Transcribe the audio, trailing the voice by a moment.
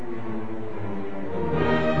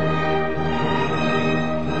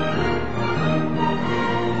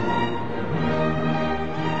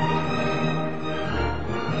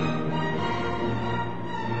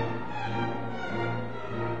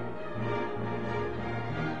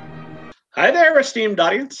Hi there, esteemed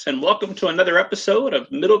audience, and welcome to another episode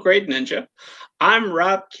of Middle Grade Ninja. I'm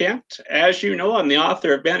Rob Kent. As you know, I'm the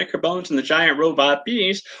author of Banneker Bones and the Giant Robot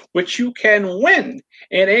Bees, which you can win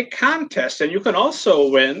in a contest. And you can also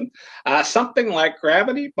win something like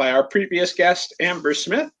Gravity by our previous guest, Amber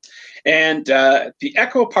Smith, and the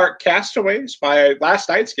Echo Park Castaways by last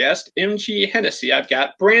night's guest, M.G. Hennessy. I've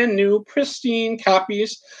got brand new, pristine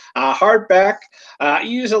copies, hardback,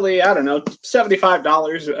 easily, I don't know,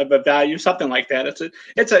 $75 of a value, something like that.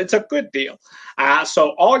 It's a good deal.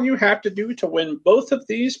 So all you have to do to win both of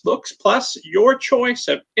these books, plus your choice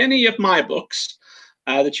of any of my books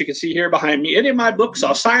that you can see here behind me, any of my books,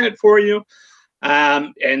 I'll sign it for you.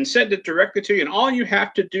 And send it directly to you. And all you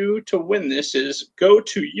have to do to win this is go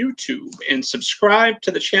to YouTube and subscribe to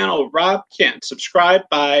the channel Rob Kent. Subscribe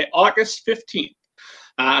by August 15th.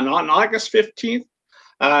 And on August 15th,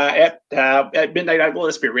 at midnight, well,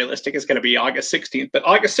 let's be realistic, it's going to be August 16th. But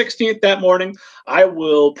August 16th, that morning, I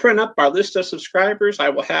will print up our list of subscribers. I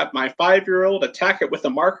will have my 5-year-old attack it with a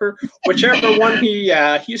marker. Whichever one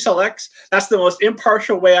he selects, that's the most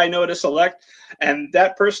impartial way I know to select. And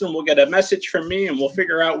that person will get a message from me, and we'll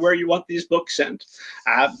figure out where you want these books sent.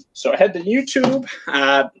 So head to YouTube.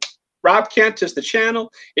 Rob Kent is the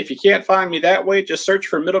channel. If you can't find me that way, just search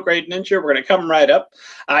for Middle Grade Ninja. We're going to come right up.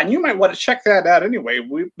 And you might want to check that out anyway.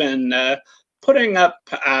 We've been putting up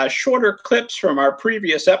shorter clips from our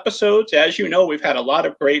previous episodes. As you know, we've had a lot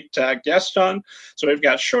of great guests on. So we've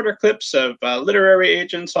got shorter clips of literary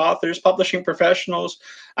agents, authors, publishing professionals,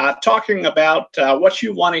 talking about what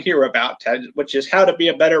you want to hear about, which is how to be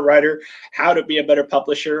a better writer, how to be a better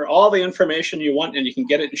publisher, all the information you want, and you can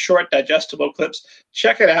get it in short, digestible clips.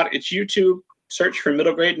 Check it out. It's YouTube. Search for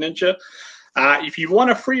Middle Grade Ninja. If you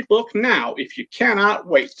want a free book now, if you cannot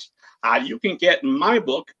wait, you can get my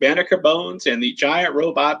book, Banneker Bones and the Giant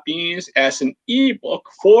Robot Bees, as an ebook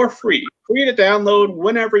for free. Free to download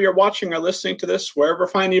whenever you're watching or listening to this, wherever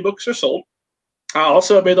fine ebooks are sold.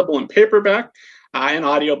 Also available in paperback and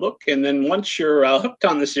audiobook. And then once you're hooked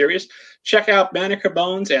on the series, check out Banneker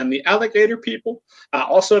Bones and the Alligator People,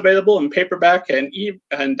 also available in paperback and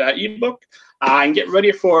ebook. And get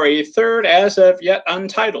ready for a third, as of yet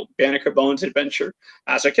untitled, Banneker Bones adventure.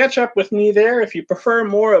 So catch up with me there. If you prefer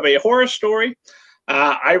more of a horror story,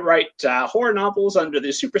 I write horror novels under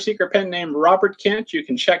the super secret pen name Robert Kent. You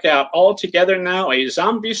can check out All Together Now, a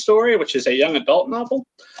zombie story, which is a young adult novel,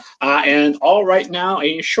 and All Right Now,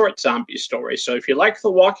 a short zombie story. So if you like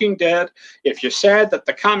The Walking Dead, if you're sad that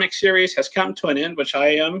the comic series has come to an end, which I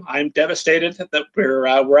am, I'm devastated that we're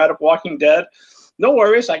out of Walking Dead. No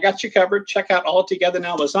worries, I got you covered. Check out All Together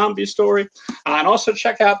Now, a zombie story. And also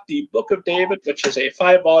check out the Book of David, which is a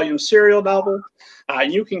 5-volume serial novel.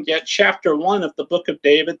 You can get chapter 1 of the Book of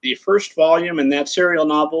David, the first volume in that serial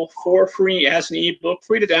novel, for free as an ebook,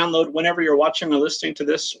 free to download whenever you're watching or listening to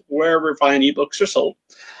this, wherever fine ebooks are sold.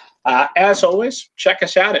 As always, check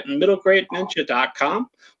us out at middlegradeninja.com.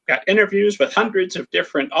 We've got interviews with hundreds of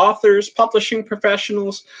different authors, publishing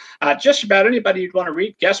professionals, just about anybody you'd want to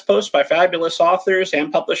read, guest posts by fabulous authors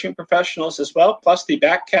and publishing professionals as well, plus the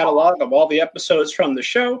back catalog of all the episodes from the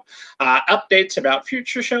show, updates about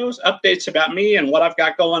future shows, updates about me and what I've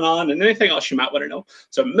got going on, and anything else you might want to know.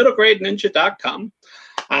 So middlegradeninja.com.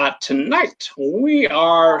 Tonight, we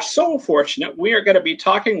are so fortunate. We are going to be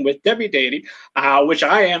talking with Debbie Dady, which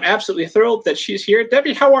I am absolutely thrilled that she's here.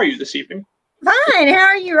 Debbie, how are you this evening? Fine. How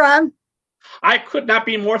are you, Rob? I could not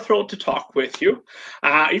be more thrilled to talk with you.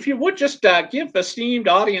 If you would just give the esteemed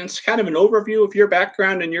audience kind of an overview of your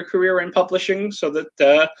background and your career in publishing so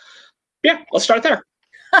that, yeah, let's start there.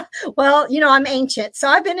 Well, you know, I'm ancient, so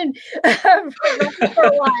I've been in for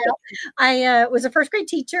a while. I was a first grade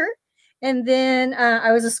teacher, and then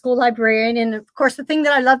I was a school librarian. And of course, the thing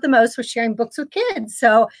that I loved the most was sharing books with kids.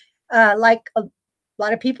 So like a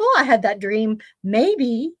lot of people, I had that dream,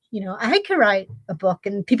 maybe, you know, I could write a book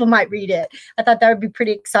and people might read it. I thought that would be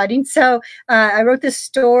pretty exciting. So I wrote this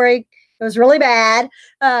story. It was really bad,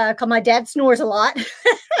 called My Dad Snores a Lot.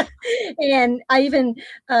 And I even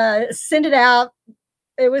sent it out.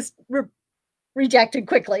 It was rejected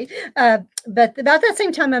quickly. But about that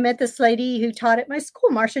same time, I met this lady who taught at my school,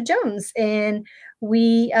 Marcia Jones. And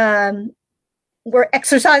we were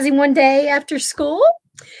exercising one day after school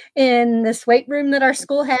in this weight room that our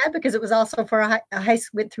school had, because it was also for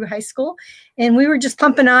went through high school. And we were just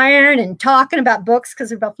pumping iron and talking about books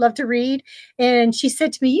because we both love to read. And she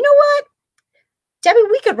said to me, you know what, Debbie,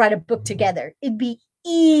 we could write a book together. It'd be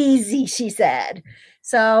easy, she said.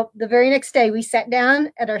 So the very next day we sat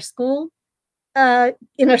down at our school,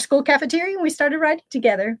 in our school cafeteria, and we started writing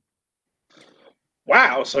together.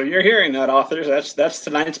 Wow, so you're hearing that, authors. That's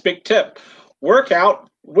tonight's big tip. work out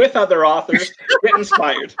with other authors, get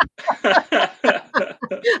inspired.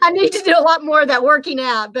 I need to do a lot more of that working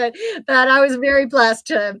out, but I was very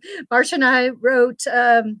blessed. Marcia and I wrote,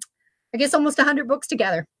 I guess, almost 100 books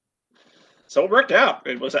together. So it worked out.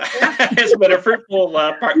 It's been a fruitful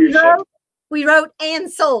partnership. We wrote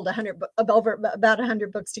and sold about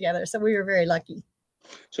 100 books together, so we were very lucky.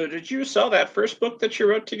 So did you sell that first book that you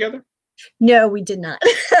wrote together? No, we did not.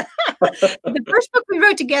 The first book we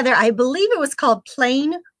wrote together, I believe it was called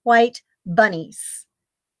Plain White Bunnies.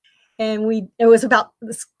 And it was about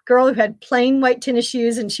this girl who had plain white tennis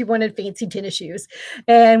shoes and she wanted fancy tennis shoes.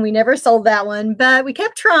 And we never sold that one, but we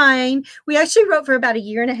kept trying. We actually wrote for about a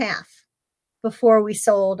year and a half before we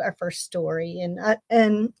sold our first story.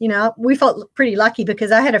 And you know, we felt pretty lucky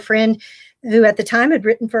because I had a friend who at the time had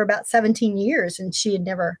written for about 17 years and she had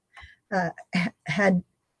never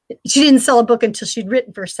she didn't sell a book until she'd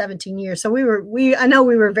written for 17 years. So I know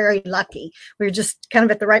we were very lucky. We were just kind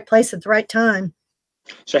of at the right place at the right time.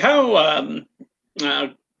 So how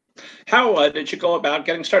did you go about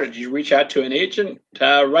getting started? Did you reach out to an agent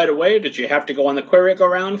right away? Did you have to go on the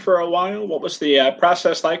query-go-round for a while? What was the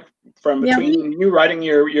process like from between you writing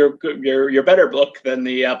your better book than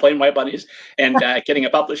the Plain White Bunnies and getting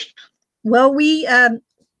it published? Well, we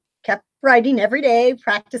kept writing every day,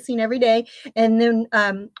 practicing every day, and then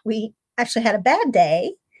we actually had a bad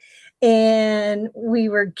day. And we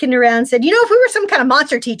were kidding around and said, you know, if we were some kind of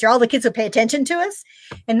monster teacher, all the kids would pay attention to us.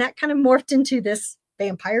 And that kind of morphed into this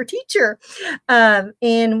vampire teacher.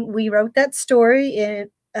 And we wrote that story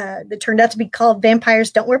that turned out to be called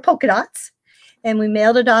Vampires Don't Wear Polka Dots. And we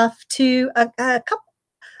mailed it off to a couple,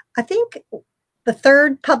 I think the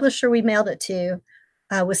third publisher we mailed it to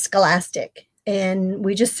was Scholastic. And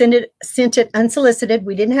we just sent it unsolicited.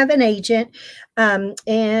 We didn't have an agent.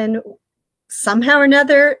 And somehow or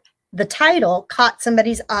another, the title caught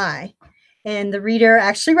somebody's eye. And the reader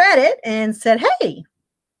actually read it and said, hey,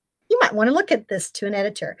 you might want to look at this, to an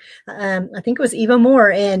editor. I think it was Eva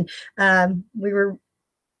Moore. And we were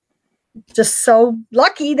just so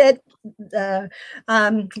lucky that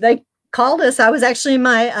they called us. I was actually in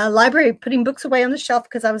my library putting books away on the shelf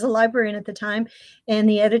because I was a librarian at the time. And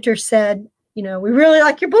the editor said, you know, we really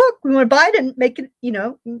like your book. We want to buy it and make it, you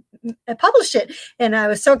know, publish it. And I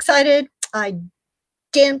was so excited. I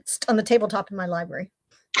danced on the tabletop in my library.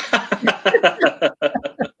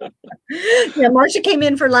 Yeah, Marcia came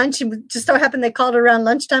in for lunch, and just so happened they called around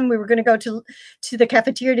lunchtime. We were going to go to the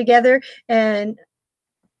cafeteria together, and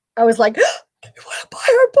I was like, "Do you want to buy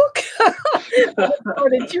our book?"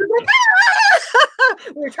 And she was like, "Ah!"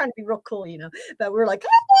 We were trying to be real cool, you know, but we were like,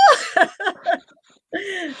 "Ah!"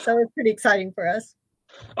 So it's pretty exciting for us.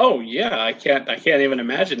 Oh yeah, I can't even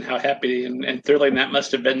imagine how happy and thrilling that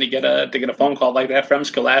must have been to get a phone call like that from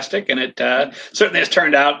Scholastic, and it certainly has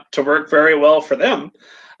turned out to work very well for them.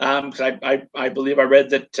 Because I believe I read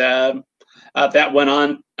that that went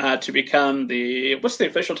on to become what's the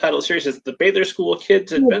official title of the series? Is it the Baylor School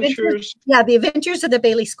Kids Adventures? Yeah, The Adventures of the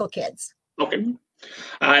Bailey School Kids. Okay.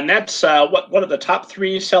 And that's one of the top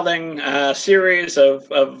 3 selling series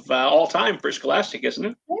of all time for Scholastic, isn't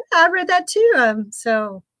it? Yeah, I read that too.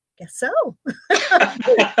 So guess so.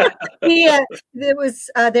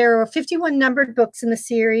 There were 51 numbered books in the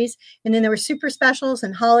series, and then there were super specials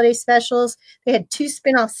and holiday specials. They had 2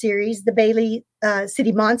 spin-off series, the Bailey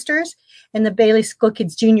City Monsters and the Bailey School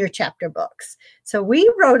Kids Junior chapter books. So we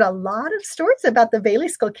wrote a lot of stories about the Bailey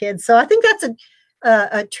School Kids. So I think that's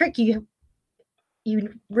a trick.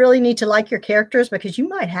 You really need to like your characters because you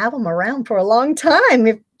might have them around for a long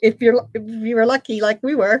time if you were lucky like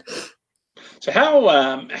we were. So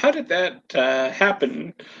how did that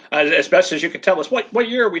happen? As best as you could tell us, what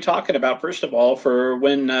year are we talking about? First of all, for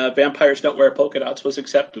when Vampires Don't Wear Polka Dots was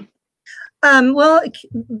accepted. Well,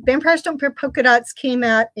 Vampires Don't Wear Polka Dots came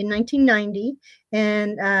out in 1990,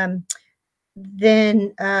 and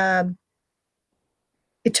then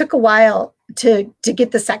it took a while to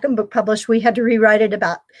get the second book published. We had to rewrite it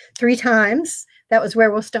about 3 times. That was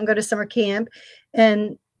Werewolves Don't Go to Summer Camp.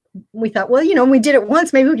 And we thought, well, you know, we did it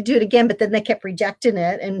once, maybe we could do it again, but then they kept rejecting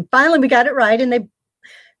it. And finally we got it right, and they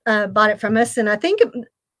bought it from us. And I think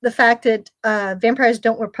the fact that Vampires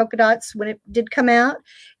Don't Wear Polka Dots, when it did come out,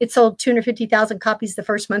 it sold 250,000 copies the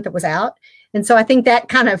first month it was out. And so I think that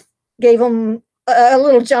kind of gave them a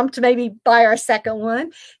little jump to maybe buy our second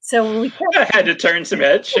one. So we had to turn some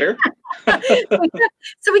heads, sure.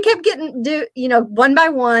 So we kept getting, one by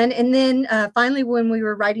one. And then finally, when we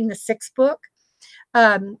were writing the 6th book,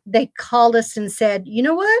 they called us and said, you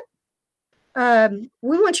know what?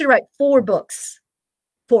 We want you to write 4 books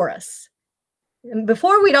for us. And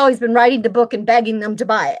before, we'd always been writing the book and begging them to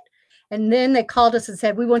buy it. And then they called us and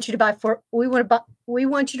said, we want you to write 4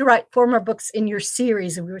 more books in your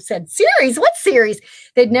series. And we said, series? What series?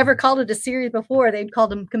 They'd never called it a series before. They'd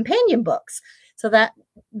called them companion books. So that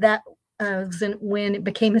was when it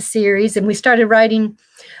became a series. And we started writing,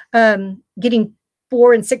 getting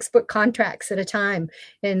 4 and 6 book contracts at a time.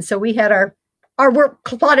 And so we had our work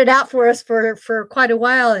plotted out for us for quite a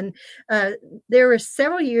while. And there were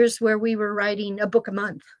several years where we were writing a book a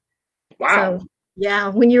month. Wow. So, yeah,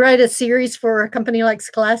 when you write a series for a company like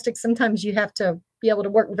Scholastic, sometimes you have to be able to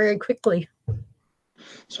work very quickly.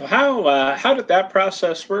 So how did that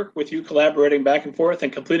process work with you collaborating back and forth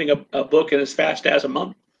and completing a book in as fast as a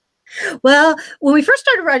month? Well, when we first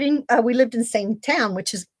started writing, we lived in the same town,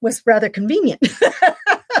 which was rather convenient.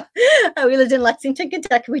 We lived in Lexington,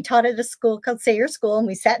 Kentucky. We taught at a school called Sayre School, and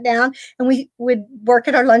we sat down and we would work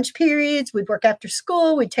at our lunch periods. We'd work after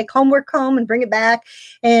school. We'd take homework home and bring it back,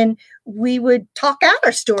 and we would talk out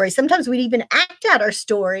our story. Sometimes we'd even act out our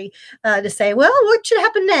story to say, well, what should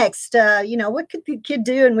happen next? What could the kid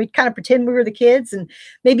do? And we'd kind of pretend we were the kids, and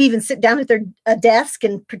maybe even sit down at their desk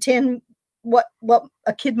and pretend what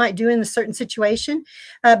a kid might do in a certain situation.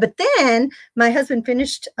 But then my husband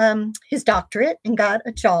finished his doctorate and got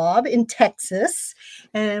a job in Texas.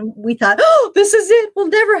 And we thought, oh, this is it. We'll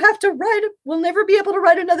never be able to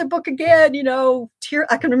write another book again.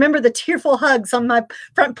 I can remember the tearful hugs on my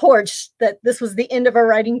front porch that this was the end of our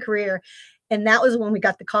writing career. And that was when we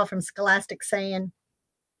got the call from Scholastic saying,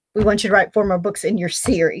 we want you to write 4 more books in your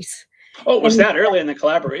series. Oh, was that early in the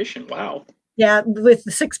collaboration? Wow. Yeah, with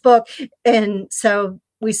the 6th book. And so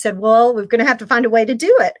we said, well, we're going to have to find a way to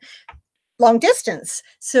do it long distance.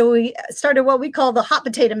 So we started what we call the hot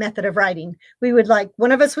potato method of writing. We would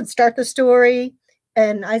one of us would start the story,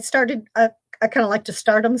 and I kind of like to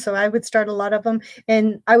start them. So I would start a lot of them,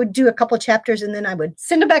 and I would do a couple chapters, and then I would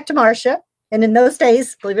send them back to Marcia. And in those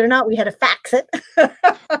days, believe it or not, we had to fax it.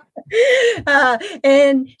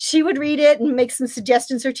 And she would read it and make some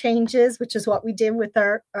suggestions or changes, which is what we did with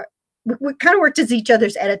we kind of worked as each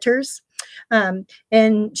other's editors. And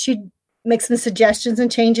she'd make some suggestions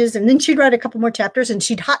and changes, and then she'd write a couple more chapters, and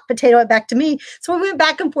she'd hot potato it back to me. So we went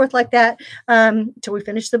back and forth like that until we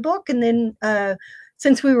finished the book. And then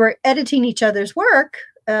since we were editing each other's work,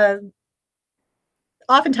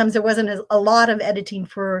 oftentimes there wasn't a lot of editing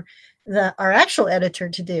for our actual editor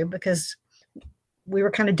to do, because we were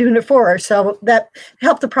kind of doing it for her. So that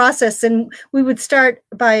helped the process. And we would start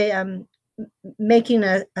by making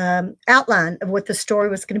an outline of what the story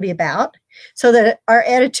was going to be about, so that our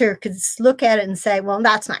editor could look at it and say, well,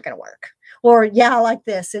 that's not going to work, or yeah, I like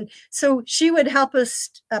this. And so she would help us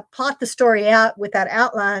plot the story out with that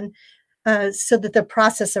outline, so that the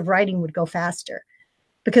process of writing would go faster.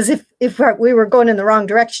 Because if we were going in the wrong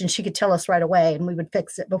direction, she could tell us right away, and we would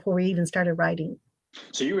fix it before we even started writing.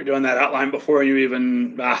 So you were doing that outline before you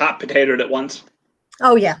even hot potatoed it once?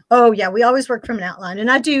 Oh yeah. We always work from an outline, and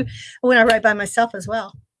I do when I write by myself as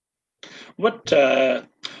well. So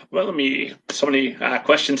many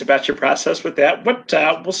questions about your process with that.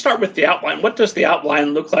 We'll start with the outline. What does the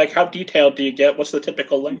outline look like? How detailed do you get? What's the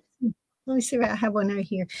typical length? Let me see if I have one right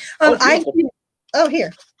here.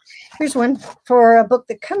 Here's one for a book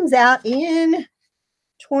that comes out in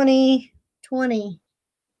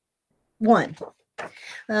 2021.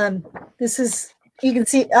 This is, you can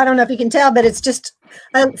see, I don't know if you can tell, but it's just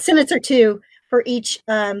a sentence or two for each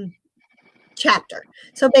chapter.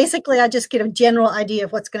 So basically, I just get a general idea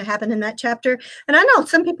of what's going to happen in that chapter. And I know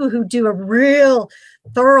some people who do a real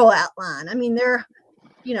thorough outline. I mean, their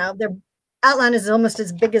outline is almost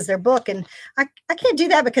as big as their book. And I can't do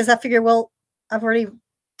that, because I figure, well, I've already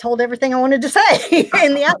told everything I wanted to say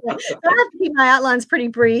in the outline. So I have to keep my outlines pretty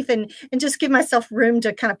brief and just give myself room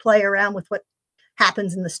to kind of play around with what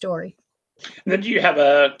happens in the story. And then do you have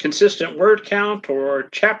a consistent word count or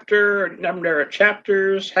number of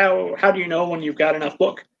chapters? How do you know when you've got enough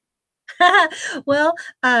book? Well,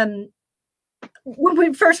 when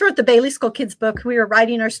we first wrote the Bailey School Kids book, we were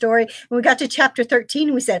writing our story, and we got to chapter 13,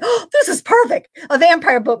 and we said, oh, this is perfect. A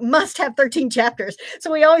vampire book must have 13 chapters.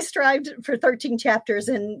 So we always strived for 13 chapters,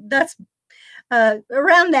 and that's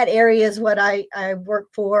around that area is what I work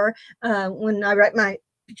for when I write my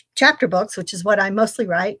chapter books, which is what I mostly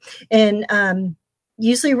write. And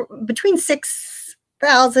usually between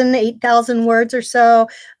 6,000, 8,000 words or so.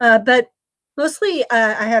 But mostly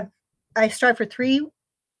I strive for 3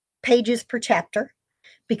 pages per chapter,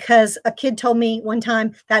 because a kid told me one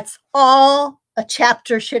time that's all a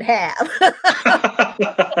chapter should have.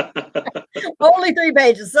 Only 3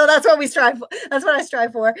 pages. So that's what we strive for. That's what I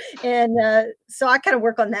strive for. And so I kind of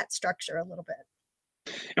work on that structure a little bit.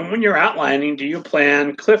 And when you're outlining, do you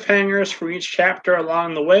plan cliffhangers for each chapter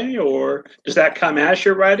along the way, or does that come as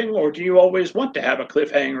you're writing, or do you always want to have a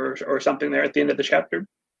cliffhanger or something there at the end of the chapter?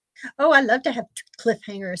 Oh, I love to have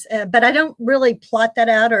cliffhangers, but I don't really plot that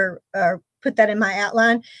out or put that in my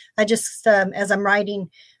outline. I just, as I'm writing,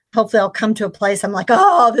 hopefully I'll come to a place I'm like,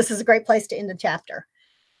 oh, this is a great place to end the chapter.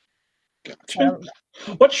 Gotcha.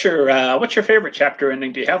 What's your favorite chapter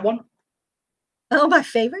ending? Do you have one? Oh, my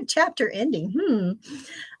favorite chapter ending.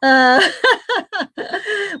 Uh,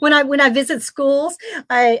 when I visit schools,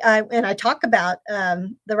 I talk about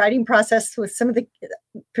the writing process with some of the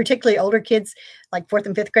particularly older kids, like fourth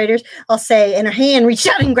and fifth graders. I'll say, and her hand reached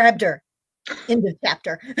out and grabbed her. End of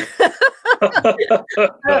chapter.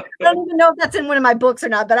 I don't even know if that's in one of my books or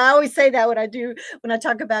not, but I always say that when I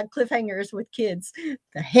talk about cliffhangers with kids.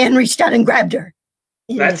 The hand reached out and grabbed her.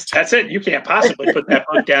 That's it. You can't possibly put that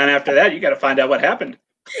book down after that. You got to find out what happened.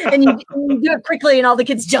 And you do it quickly, and all the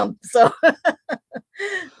kids jump.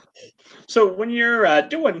 So when you're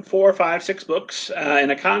doing 4, 5, 6 books in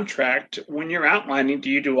a contract, when you're outlining, do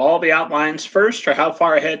you do all the outlines first, or how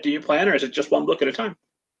far ahead do you plan, or is it just one book at a time?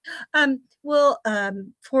 For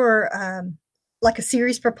like a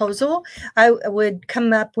series proposal, I would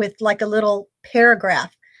come up with like a little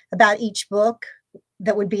paragraph about each book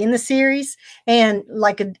that would be in the series, and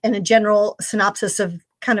like a general synopsis of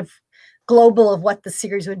kind of global of what the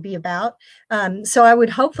series would be about. So I would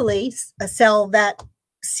hopefully sell that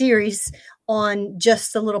series on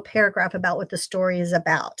just a little paragraph about what the story is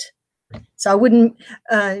about. So I wouldn't,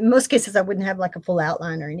 in most cases, I wouldn't have like a full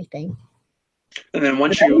outline or anything. And then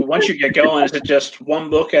once you get going, is it just one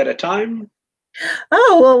book at a time?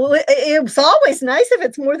 Oh, well, it's always nice if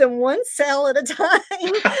it's more than one cell at a time.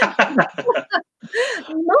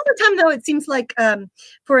 Most of the time, though, it seems like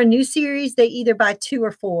for a new series, they either buy 2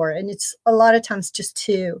 or 4, and it's a lot of times just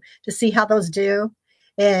 2 to see how those do.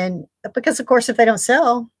 And because, of course, if they don't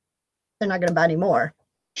sell, they're not going to buy any more.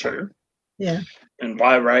 Sure. Yeah. And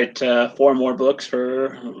why write 4 more books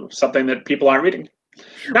for something that people aren't reading?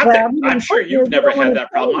 Not Well, that I'm sure you've never had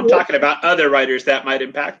that problem. I'm talking about other writers that might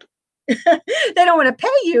impact. They don't want to pay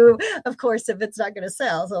you, of course, if it's not going to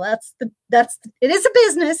sell. So it is a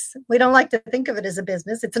business. We don't like to think of it as a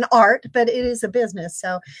business. It's an art, but it is a business.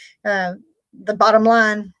 So the bottom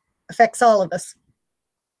line affects all of us.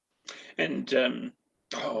 And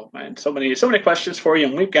oh man, so many questions for you,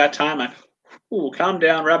 and we've got time. Calm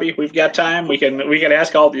down, Robbie. We've got time. We can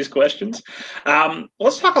ask all these questions.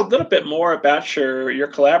 Let's talk a little bit more about your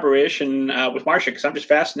collaboration with Marcia, because I'm just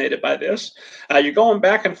fascinated by this. You're going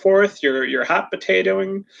back and forth. You're hot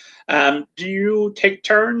potatoing. Do you take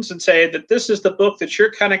turns and say that this is the book that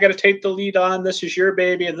you're kind of going to take the lead on? This is your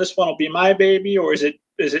baby, and this one will be my baby, or is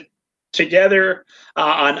it together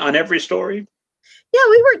on every story? Yeah,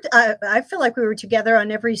 we were. I feel like we were together on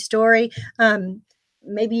every story.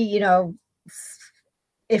 Maybe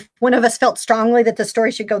if one of us felt strongly that the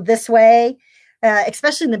story should go this way,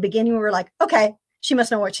 especially in the beginning, we were like, okay, she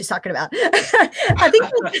must know what she's talking about. I think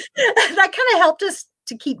that kind of helped us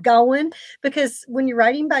to keep going, because when you're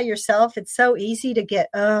writing by yourself, it's so easy to get,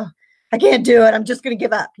 oh, I can't do it, I'm just going to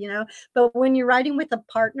give up, But when you're writing with a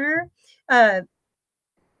partner,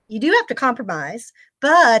 you do have to compromise,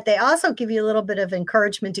 but they also give you a little bit of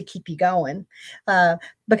encouragement to keep you going.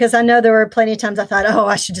 Because I know there were plenty of times I thought, oh,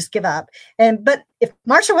 I should just give up. But if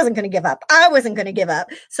Marcia wasn't going to give up, I wasn't going to give up.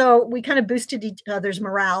 So we kind of boosted each other's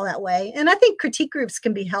morale that way. And I think critique groups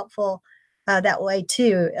can be helpful that way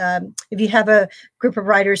too. If you have a group of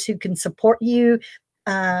writers who can support you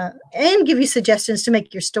and give you suggestions to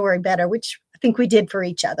make your story better, which I think we did for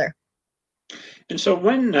each other. And so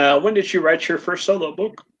when did you write your first solo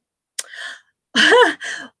book?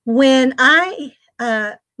 When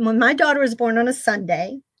my daughter was born on a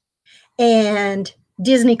Sunday, and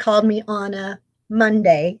Disney called me on a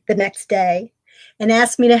Monday the next day and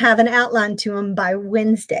asked me to have an outline to him by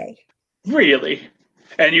Wednesday. Really?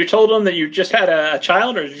 And you told them that you just had a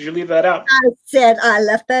child, or did you leave that out? I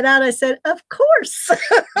left that out. I said, of course.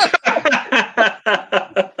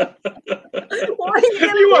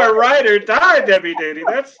 You are ride or die, Debbie Daly.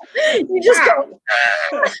 That's you just go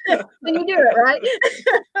when you do it, right?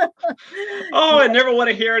 Oh, I never want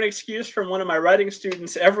to hear an excuse from one of my writing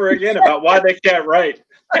students ever again about why they can't write.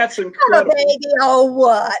 That's incredible. Oh, baby, oh,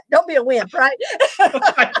 what? Don't be a wimp, right?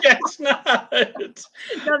 I guess not.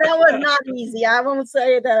 No, that was not easy. I won't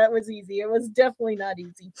say that it was easy. It was definitely not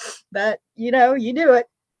easy. But, you do it.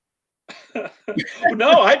 No,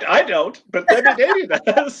 I don't, but Debbie Daly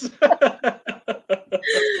does.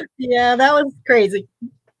 Yeah, that was crazy.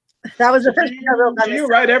 That was the first thing I wrote. Do you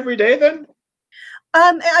write every day then?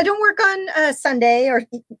 I don't work on Sunday or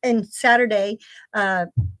and Saturday.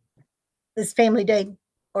 Is family day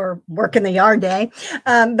or work in the yard day.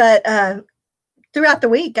 But throughout the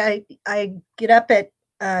week, I get up at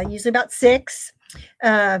usually about 6,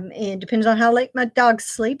 and depends on how late my dogs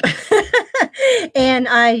sleep. And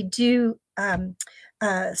I do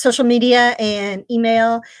social media and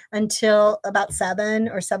email until about 7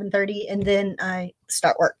 or 7:30, and then I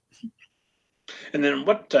start work. And then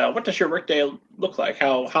what does your workday look like?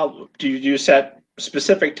 How do you set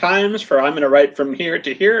specific times for I'm going to write from here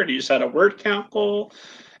to here? Or do you set a word count goal?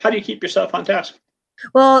 How do you keep yourself on task?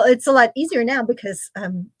 Well, it's a lot easier now because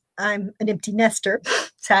I'm an empty nester,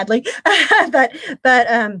 sadly. but but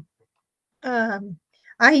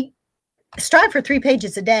I strive for 3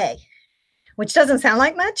 pages a day, which doesn't sound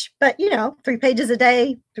like much, but 3 pages a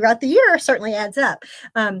day throughout the year certainly adds up.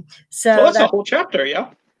 Well, that's a whole chapter,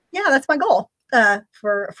 yeah. Yeah, that's my goal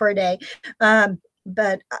for a day.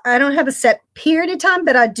 But I don't have a set period of time,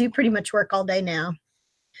 but I do pretty much work all day now.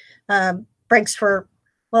 Breaks for,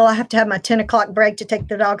 well, I have to have my 10 o'clock break to take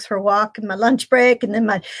the dogs for a walk, and my lunch break, and then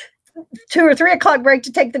my 2 or 3 o'clock break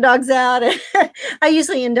to take the dogs out. I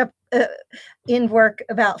usually end up in work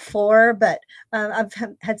about 4, but I've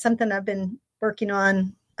had something I've been working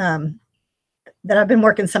on that I've been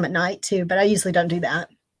working some at night too, but I usually don't do that.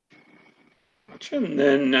 And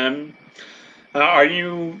then are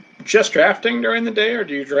you just drafting during the day, or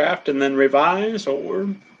do you draft and then revise? Or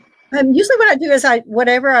usually what I do is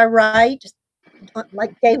whatever I write,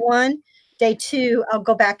 like day 1, day 2, I'll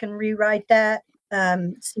go back and rewrite that,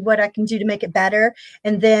 see what I can do to make it better,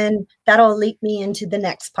 and then that'll lead me into the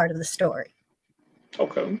next part of the story.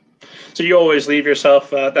 Okay. So you always leave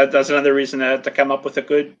yourself, that's another reason to come up with a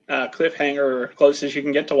good cliffhanger, or close as you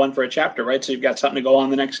can get to one for a chapter, right? So you've got something to go on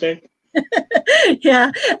the next day.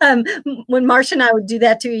 Yeah. When Marcia and I would do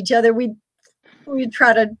that to each other, we'd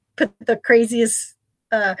try to put the craziest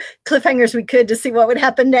cliffhangers we could to see what would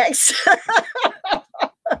happen next.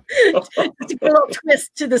 Just a little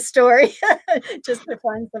twist to the story, just for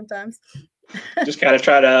fun sometimes. Just kind of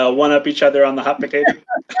try to one-up each other on the hot potato.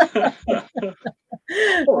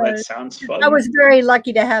 Oh, that sounds fun. I was very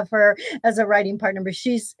lucky to have her as a writing partner, but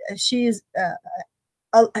she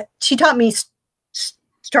taught me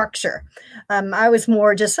structure. I was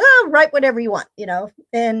more just write whatever you want,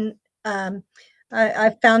 and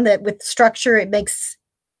I found that with structure, it makes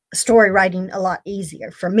story writing a lot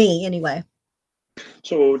easier for me anyway.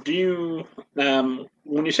 So do you,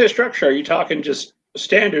 when you say structure, are you talking just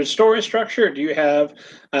standard story structure? Do you have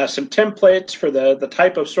some templates for the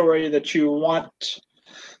type of story that you want?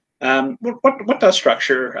 What does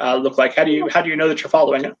structure look like? How do you know that you're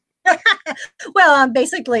following it? Well,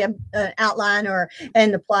 basically an outline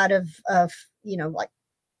and the plot of like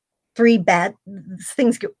 3 bad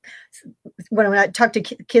things. When I talk to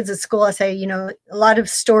kids at school, I say, a lot of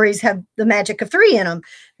stories have the magic of 3 in them.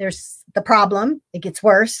 There's the problem, it gets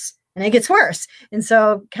worse, and it gets worse. And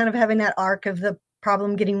so kind of having that arc of the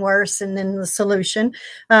problem getting worse and then the solution,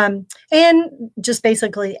 and just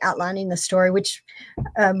basically outlining the story, which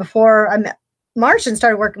before I met Marcia and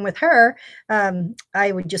started working with her,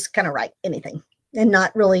 I would just kind of write anything and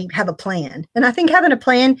not really have a plan. And I think having a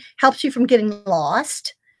plan helps you from getting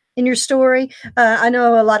lost in your story. I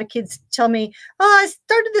know a lot of kids tell me, I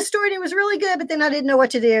started this story and it was really good, but then I didn't know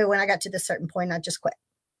what to do when I got to this certain point and I just quit.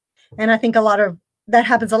 And I think a lot of that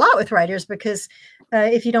happens a lot with writers, because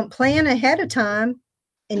if you don't plan ahead of time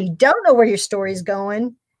and you don't know where your story is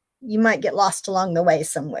going, you might get lost along the way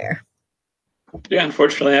somewhere. Yeah,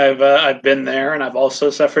 unfortunately, I've been there, and I've also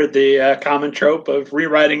suffered the common trope of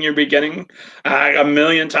rewriting your beginning a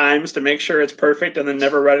million times to make sure it's perfect, and then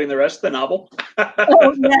never writing the rest of the novel.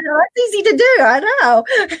 Oh, yeah, that's easy to do. I know.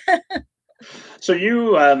 So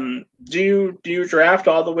you do you draft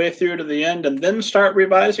all the way through to the end and then start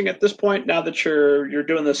revising at this point? Now that you're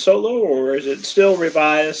doing this solo, or is it still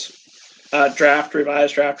revise, draft,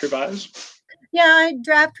 revise, draft, revise? Yeah, I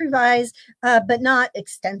draft, revise, but not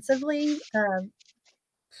extensively.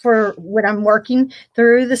 For when I'm working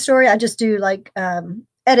through the story, I just do like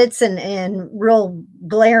edits and real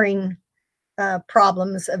glaring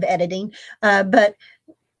problems of editing. But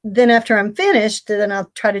then after I'm finished, then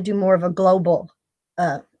I'll try to do more of a global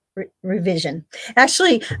revision.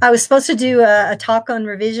 Actually, I was supposed to do a talk on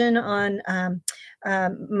revision on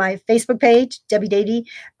my Facebook page, Debbie Dady,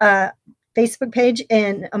 Facebook page,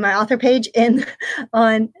 and on my author page, and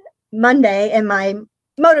on Monday, and my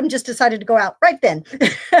modem just decided to go out right then.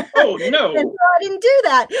 Oh no! And so I didn't do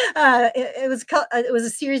that. It was a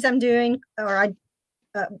series I'm doing, or I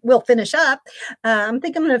will finish up. I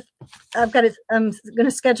think I'm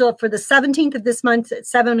gonna schedule it for the 17th of this month at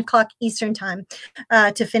 7 o'clock Eastern time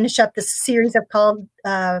to finish up this series I've called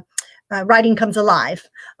Writing Comes Alive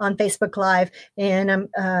on Facebook Live, and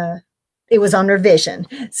it was on revision.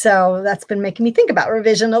 So that's been making me think about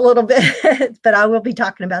revision a little bit, but I will be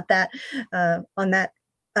talking about that on that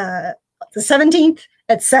the 17th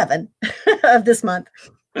at 7 of this month.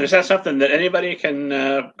 And is that something that anybody can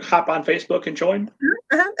hop on Facebook and join?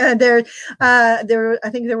 There, I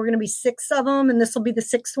think there were going to be 6 of them, and this will be the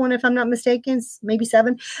 6th one, if I'm not mistaken, maybe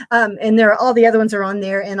 7. And all the other ones are on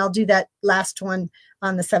there, and I'll do that last one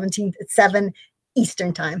on the 17th at 7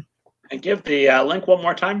 Eastern time. And give the link one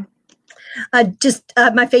more time. Just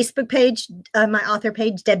my Facebook page, my author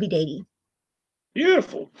page, Debbie Dady.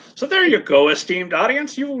 Beautiful. So there you go, esteemed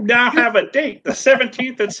audience. You now have a date, the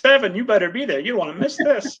 17th at 7. You better be there. You don't want to miss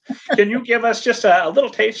this. Can you give us just a little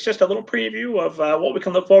taste, just a little preview of what we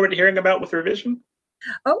can look forward to hearing about with revision?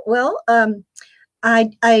 Oh, well,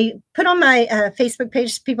 I put on my Facebook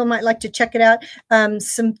page, people might like to check it out,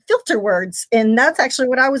 some filter words. And that's actually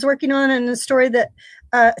what I was working on in a story that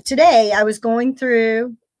today I was going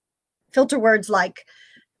through filter words like,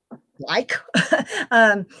 what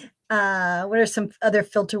are some other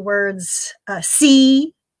filter words?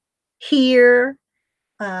 See, hear,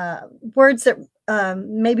 words that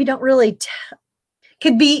maybe don't really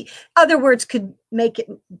could be, other words could make it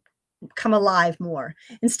come alive more.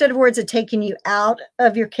 Instead of words that taking you out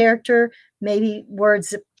of your character, maybe words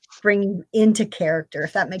that bring you into character,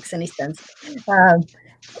 if that makes any sense.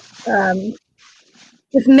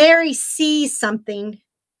 If Mary sees something,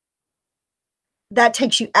 that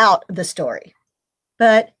takes you out of the story.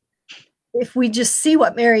 But if we just see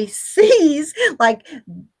what Mary sees, like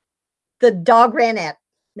the dog ran at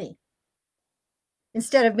me,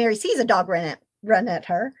 instead of Mary sees a dog run at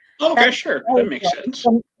her. Okay, sure, that makes sense.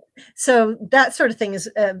 So that sort of thing is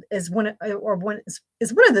one of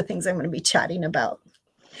the things I'm going to be chatting about.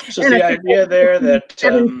 So the idea there that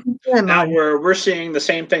now we're seeing the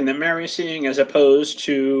same thing that Mary's seeing, as opposed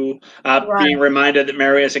to being reminded that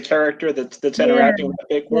Mary is a character that's interacting with the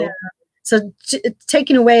big world. Yeah. So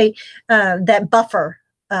taking away that buffer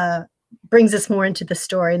brings us more into the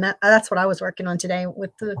story, and that's what I was working on today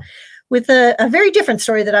with a very different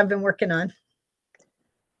story that I've been working on.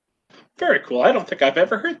 Very cool. I don't think I've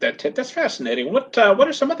ever heard that tip. That's fascinating. What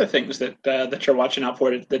are some other things that you're watching out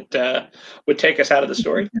for that would take us out of the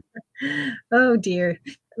story? Oh dear.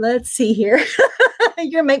 Let's see here.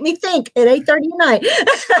 You're gonna make me think at 8:30 at night.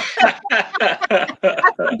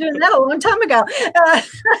 I was doing that a long time ago.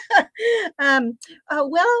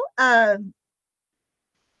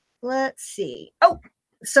 Let's see. Oh,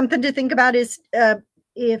 something to think about is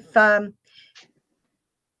if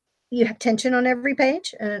you have tension on every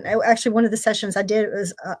page. And actually, one of the sessions I did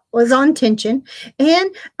was on tension,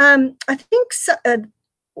 and I think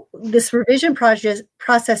this revision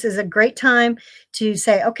process is a great time to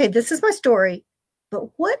say, okay, this is my story,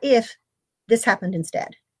 but what if this happened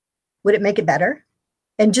instead? Would it make it better?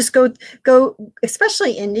 And just go,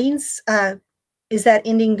 especially endings. Is that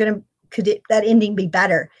ending could that ending be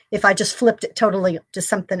better if I just flipped it totally to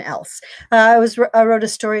something else? I wrote a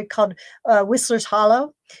story called Whistler's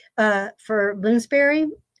Hollow for Bloomsbury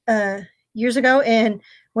years ago, and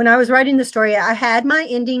when I was writing the story, I had my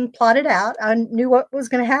ending plotted out. I knew what was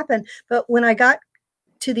going to happen, but when I got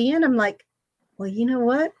to the end, I'm like, well, you know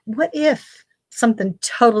what? What if something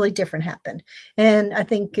totally different happened? And I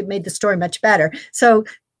think it made the story much better. So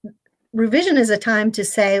revision is a time to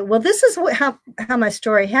say, well, this is how my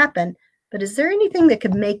story happened, but is there anything that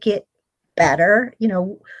could make it better? You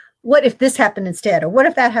know, what if this happened instead? Or what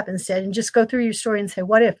if that happened instead? And just go through your story and say,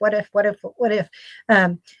 what if?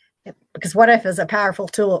 Because what if is a powerful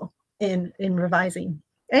tool in revising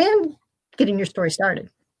and getting your story started.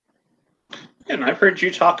 And I've heard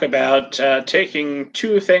you talk about taking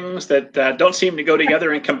two things that don't seem to go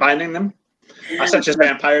together and combining them, such as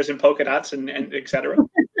vampires and polka dots and et cetera.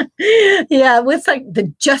 Yeah, with like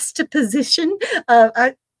the juxtaposition of,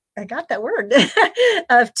 I got that word,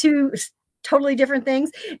 of two totally different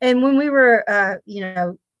things. And when we were,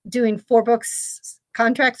 doing 4 books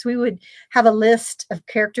contracts, we would have a list of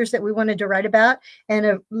characters that we wanted to write about and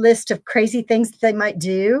a list of crazy things that they might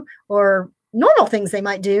do or normal things they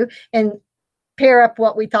might do, and pair up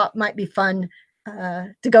what we thought might be fun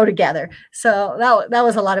to go together. So that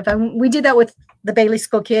was a lot of fun. We did that with the Bailey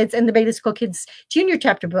School Kids and the Bailey School Kids junior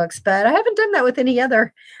chapter books, but I haven't done that with any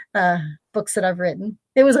other books that I've written.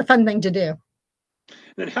 It was a fun thing to do.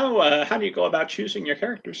 And how do you go about choosing your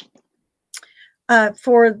characters?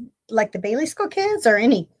 For like the Bailey School Kids or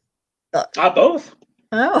any book? Both.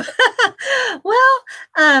 Oh, well,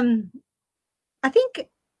 I think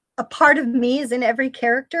a part of me is in every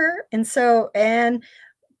character. And so, and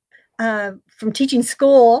from teaching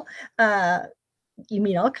school, you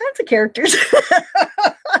meet all kinds of characters.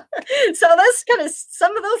 So that's kind of,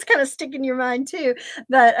 some of those kind of stick in your mind too.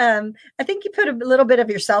 But I think you put a little bit of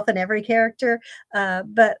yourself in every character.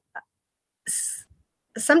 But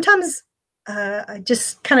sometimes I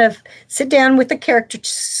just kind of sit down with a character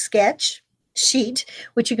sketch sheet,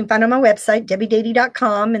 which you can find on my website,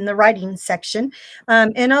 debbiedady.com, in the writing section.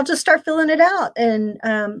 And I'll just start filling it out.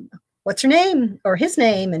 And what's her name or his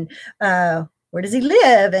name? And where does he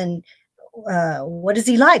live? And what is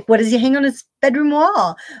he like? What does he hang on his bedroom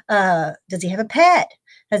wall? Does he have a pet?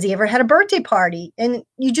 Has he ever had a birthday party? And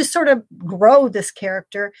you just sort of grow this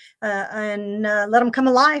character and let him come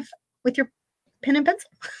alive with your pen and pencil.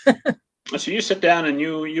 So you sit down and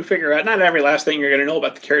you figure out not every last thing you're going to know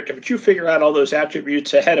about the character, but you figure out all those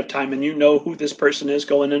attributes ahead of time, and you know who this person is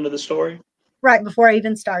going into the story. Right before I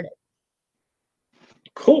even started.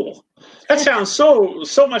 Cool. That sounds so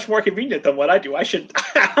much more convenient than what I do. I should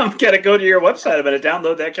get to go to your website. I'm going to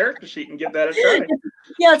download that character sheet and give that a try.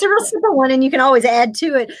 Yeah, it's a real simple one, and you can always add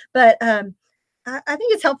to it. But I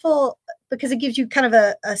think it's helpful because it gives you kind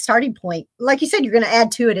of a starting point. Like you said, you're going to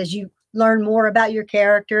add to it as you learn more about your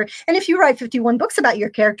character. And if you write 51 books about your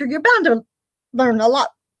character, you're bound to learn a lot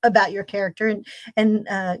about your character. And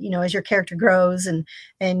you know, as your character grows and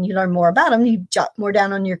you learn more about them, you jot more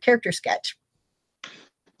down on your character sketch.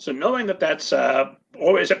 So knowing that that's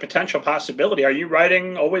always a potential possibility, are you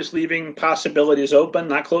writing always leaving possibilities open,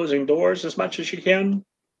 not closing doors as much as you can?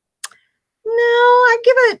 No, I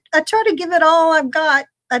try to give it all I've got.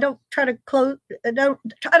 I don't try to close. I don't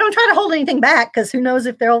try to hold anything back, because who knows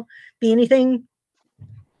if there'll be anything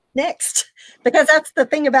next. Because that's the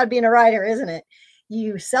thing about being a writer, isn't it?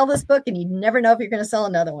 You sell this book and you never know if you're going to sell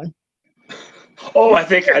another one. Oh, I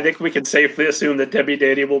think we can safely assume that Debbie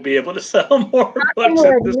Dady will be able to sell more books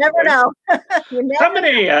at this never point. Know. How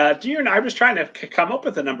many? Do you know? I was trying to come up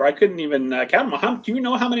with a number. I couldn't even count them. Do you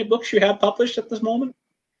know how many books you have published at this moment?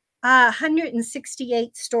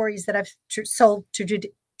 168 stories that I've sold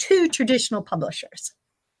to traditional publishers.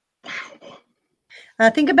 Wow.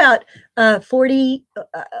 Think about 40.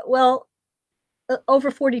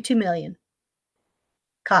 Over 42 million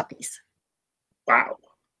copies. Wow.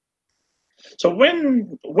 So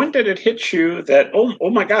when did it hit you that oh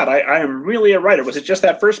my God, I am really a writer? Was it just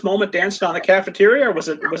that first moment dancing on the cafeteria, or was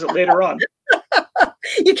it later on?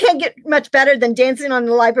 You can't get much better than dancing on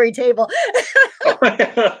the library table.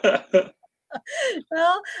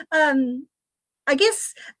 Well, I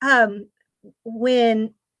guess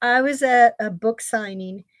when I was at a book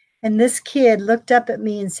signing and this kid looked up at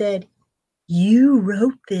me and said, "You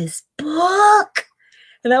wrote this book?"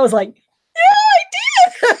 And I was like, "Yeah, I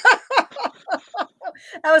did."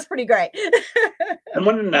 That was pretty great. And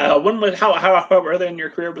when was how early in your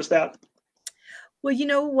career was that? Well, you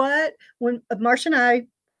know what? When Marcia and I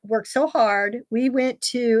worked so hard, we went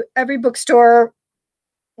to every bookstore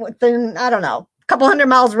within, I don't know, a couple 100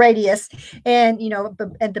 miles radius. And, you know,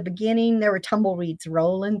 at the beginning, there were tumbleweeds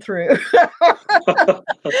rolling through. And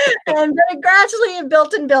then it gradually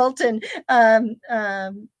built and built. And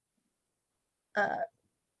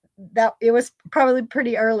that it was probably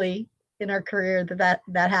pretty early in our career that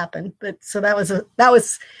happened. But so that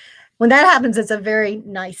was when that happens, it's a very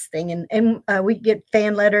nice thing. And we get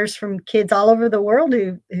fan letters from kids all over the world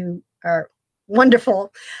who are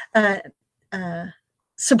wonderful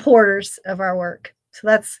supporters of our work.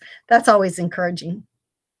 So that's always encouraging.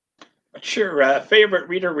 What's your favorite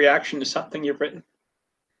reader reaction to something you've written?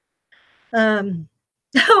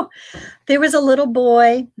 Oh, there was a little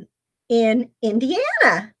boy in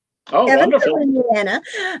Indiana. Oh, Evansville, wonderful. Indiana.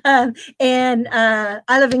 And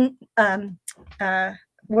I live in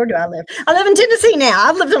where do I live? I live in Tennessee now.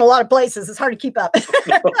 I've lived in a lot of places. It's hard to keep up. But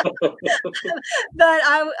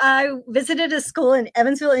I visited a school in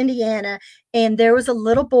Evansville, Indiana, and there was a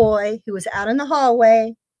little boy who was out in the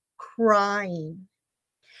hallway crying.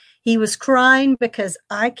 He was crying because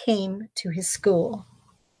I came to his school.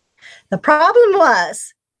 The problem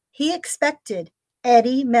was he expected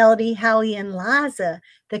Eddie, Melody, Hallie, and Liza,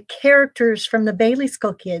 the characters from the Bailey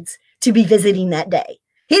School Kids, to be visiting that day.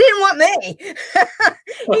 He didn't want me.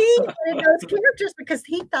 He wanted those characters because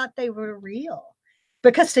he thought they were real.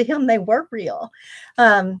 Because to him, they were real.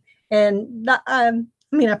 I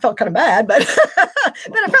mean, I felt kind of bad, but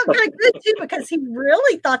but I felt kind of good too, because he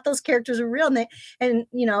really thought those characters were real, and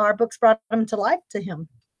you know, our books brought them to life to him.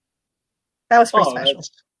 That was pretty special.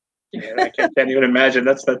 Yeah, I can't even imagine.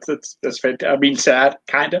 That's fantastic. I mean, sad,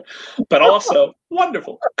 kind of, but also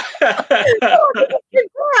wonderful. Oh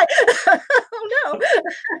no.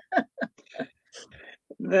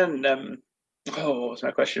 Then, what was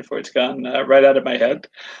my question for? It's gone right out of my head.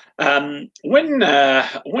 When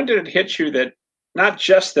did it hit you that not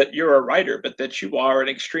just that you're a writer, but that you are an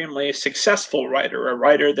extremely successful writer, a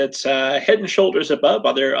writer that's head and shoulders above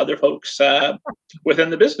other folks within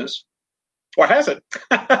the business? Or has it?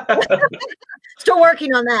 Still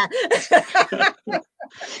working on that.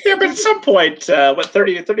 Yeah, but at some point,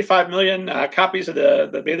 35 million copies of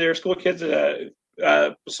the Bay Area School Kids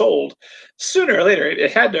sold. Sooner or later,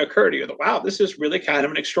 it had to occur to you that, wow, this is really kind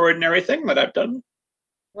of an extraordinary thing that I've done.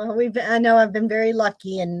 Well, I know I've been very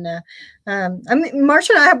lucky, and I mean,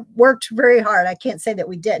 Marcia and I have worked very hard. I can't say that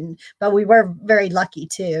we didn't, but we were very lucky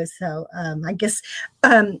too. So I guess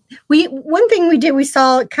one thing we did, we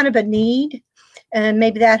saw kind of a need, and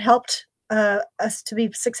maybe that helped us to be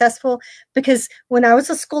successful. Because when I was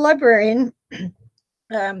a school librarian,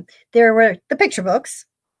 there were the picture books,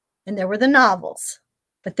 and there were the novels,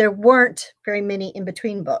 but there weren't very many in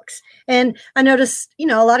between books. And I noticed,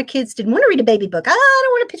 a lot of kids didn't want to read a baby book. I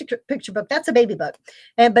don't want a picture book. That's a baby book.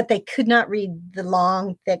 But they could not read the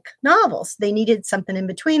long, thick novels. They needed something in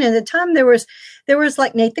between. And at the time there was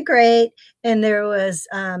like Nate the Great, and there was,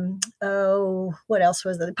 what else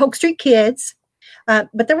was there? Polk Street Kids.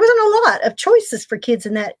 But there wasn't a lot of choices for kids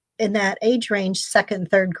in that age range,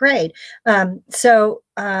 second, third grade. So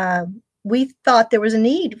we thought there was a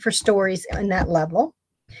need for stories in that level.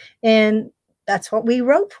 And that's what we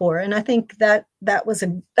wrote for. And I think that was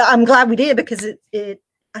I'm glad we did, because I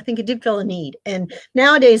think it did fill a need. And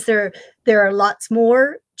nowadays there are lots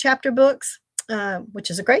more chapter books, which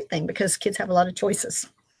is a great thing because kids have a lot of choices.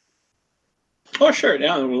 Oh, sure.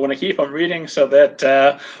 Yeah, we want to keep them reading so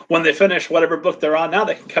that when they finish whatever book they're on now,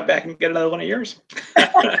 they can come back and get another one of yours.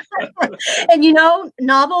 And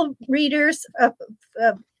novel readers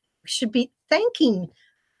should be thanking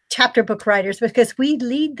chapter book writers, because we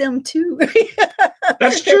lead them to.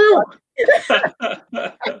 That's true. We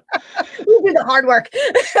do the hard work.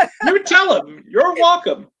 You tell them you're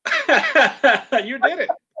welcome. You did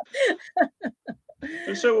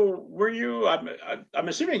it. So were you? I'm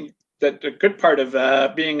assuming that a good part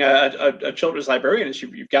of being a children's librarian is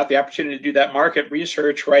you've got the opportunity to do that market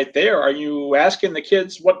research right there. Are you asking the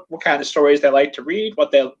kids what kind of stories they like to read, what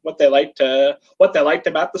they liked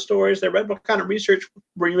about the stories they read? What kind of research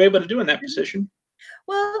were you able to do in that position?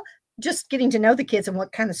 Well, just getting to know the kids and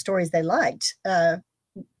what kind of stories they liked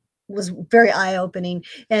was very eye-opening.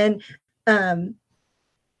 And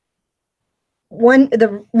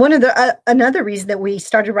another reason that we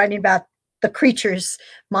started writing about the creatures,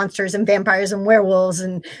 monsters and vampires and werewolves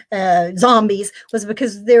and zombies was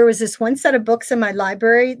because there was this one set of books in my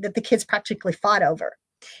library that the kids practically fought over.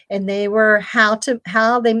 And they were how to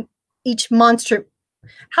make monster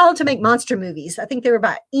movies. I think they were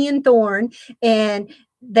by Ian Thorne, and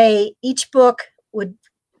each book would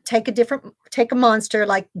take a monster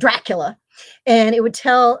like Dracula, and it would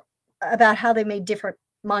tell about how they made different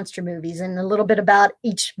monster movies and a little bit about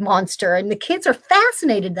each monster. And the kids are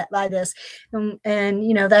fascinated by this. And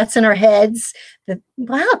that's in our heads that,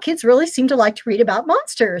 wow, kids really seem to like to read about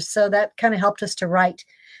monsters. So that kind of helped us to write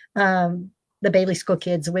the Bailey School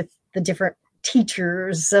Kids with the different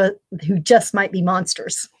teachers who just might be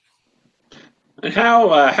monsters. And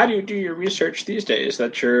how do you do your research these days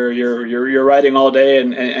that you're writing all day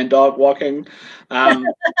and dog walking? I'm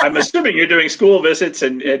assuming you're doing school visits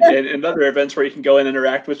and other events where you can go and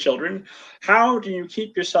interact with children. How do you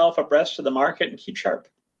keep yourself abreast of the market and keep sharp?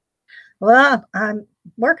 Well, I'm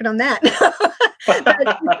working on that.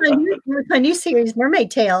 With my new series, Mermaid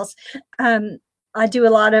Tales, I do a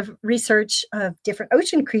lot of research of different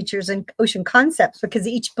ocean creatures and ocean concepts, because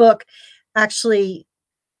each book actually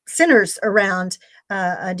centers around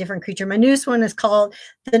a different creature. My newest one is called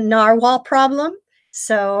The Narwhal Problem.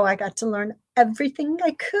 So I got to learn everything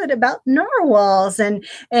I could about narwhals, and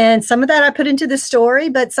some of that I put into the story,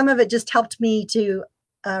 but some of it just helped me to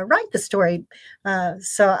write the story.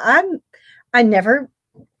 So I never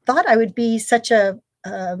thought I would be such a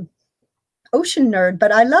ocean nerd,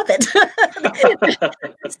 but I love it.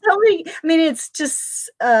 It's just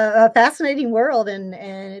a fascinating world, and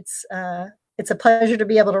it's a pleasure to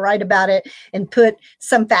be able to write about it and put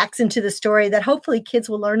some facts into the story that hopefully kids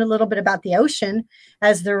will learn a little bit about the ocean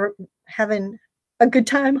as they're having a good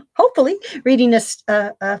time, hopefully, reading this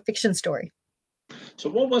fiction story. So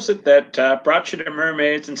what was it that brought you to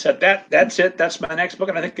mermaids and said, that's it, that's my next book?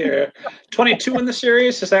 And I think there are 22 in the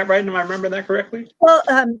series. Is that right? Am I remembering that correctly? Well,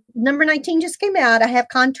 number 19 just came out. I have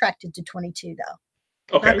contracted to 22,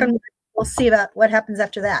 though. Okay. we'll see about what happens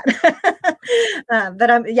after that.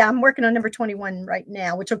 But I'm working on number 21 right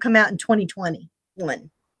now, which will come out in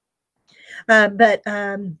 2021.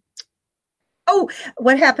 Oh,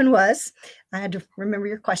 what happened was, I had to remember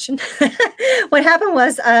your question. What happened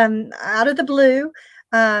was, out of the blue,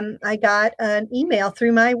 I got an email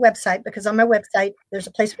through my website, because on my website, there's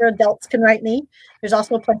a place where adults can write me. There's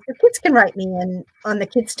also a place where kids can write me. And on the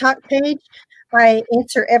Kids Talk page, I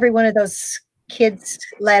answer every one of those kids'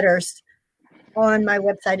 letters on my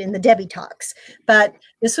website in the Debbie Talks. But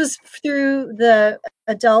this was through the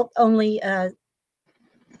adult only,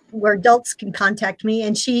 where adults can contact me.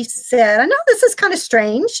 And she said, I know this is kind of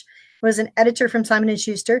strange. It was an editor from Simon and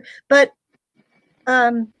Schuster, but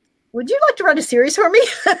would you like to write a series for me?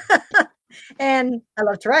 And I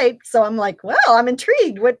love to write. So I'm like, well, I'm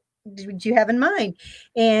intrigued. What did you have in mind?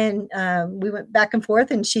 And we went back and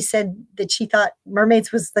forth, and she said that she thought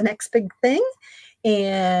mermaids was the next big thing.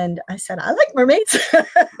 And I said, I like mermaids. So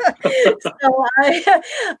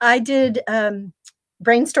I did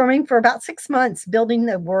brainstorming for about 6 months, building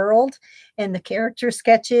the world and the character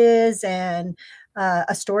sketches and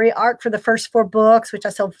a story arc for the first 4 books, which I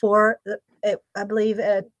sold 4, I believe,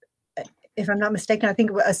 if I'm not mistaken. I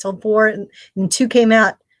think I sold 4, and 2 came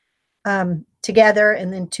out together,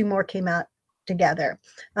 and then 2 more came out together.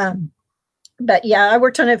 But yeah, I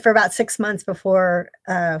worked on it for about 6 months before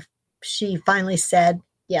she finally said,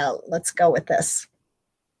 yeah, let's go with this.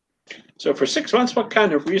 So for 6 months, what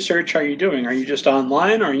kind of research are you doing? Are you just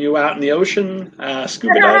online? Are you out in the ocean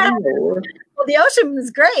scuba diving? Or? Well, the ocean is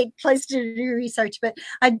a great place to do research, but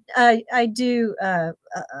I do a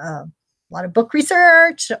lot of book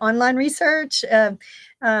research, online research,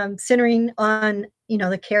 centering on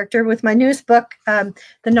the character. With my newest book, The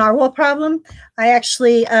Narwhal Problem, I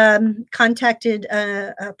actually contacted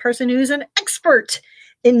a person who's an expert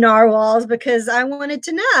in narwhals, because I wanted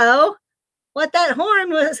to know what that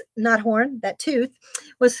that tooth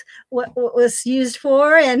was, what was used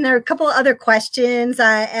for. And there are a couple of other questions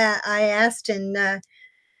I asked, and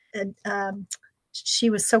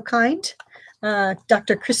she was so kind.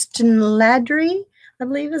 Dr. Kristen Ladry, I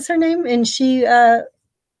believe is her name, and she helped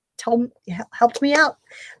me out.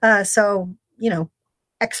 So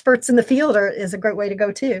experts in the field is a great way to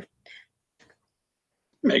go too.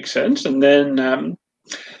 Makes sense. And then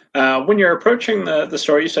when you're approaching the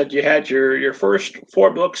story, you said you had your first 4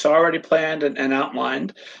 books already planned and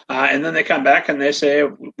outlined, and then they come back and they say,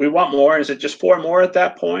 we want more. Is it just 4 more at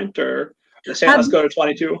that point, or they say, let's go to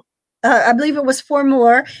 22? I believe it was 4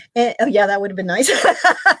 more. And, oh yeah, that would have been nice.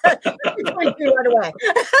 22 right away.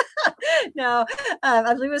 No,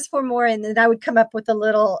 I believe it was 4 more, and then I would come up with a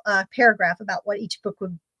little paragraph about what each book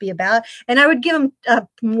would be about, and I would give them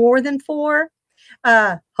more than 4.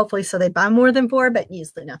 Hopefully so they buy more than 4, but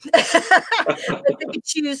usually no. But they could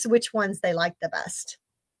choose which ones they like the best.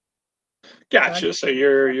 Gotcha. So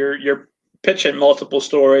you're pitching multiple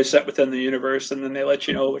stories set within the universe, and then they let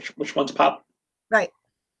you know which ones pop. Right.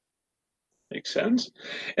 Makes sense.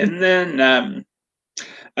 And then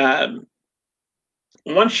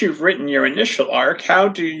once you've written your initial arc, how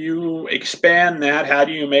do you expand that? How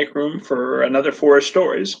do you make room for another 4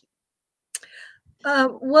 stories?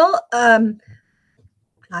 Well,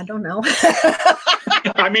 I don't know.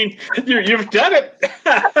 I mean, you've done it.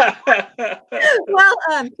 Well,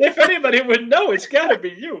 if anybody would know, it's got to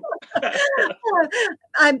be you.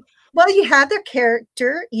 Well, you have their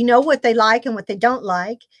character, you know what they like and what they don't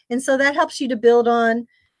like, and so that helps you to build on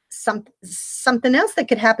something else that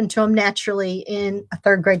could happen to them naturally in a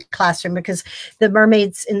 3rd grade classroom, because the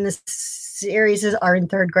mermaids in this series are in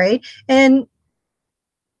 3rd grade. And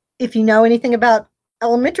if you know anything about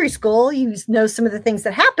elementary school, you know some of the things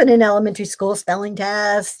that happen in elementary school: spelling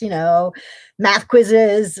tests, math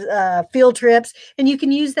quizzes, field trips, and you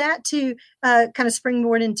can use that to kind of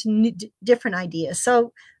springboard into different ideas.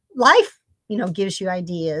 So life, gives you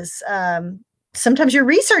ideas. Sometimes your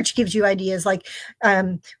research gives you ideas. Like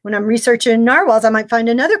when I'm researching narwhals, I might find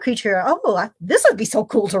another creature. Oh, this would be so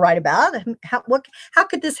cool to write about. How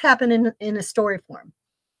could this happen in a story form?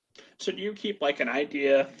 So do you keep like an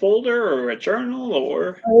idea folder or a journal,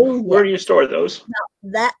 or yeah. Where do you store those?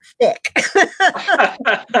 That thick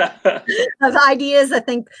of ideas. I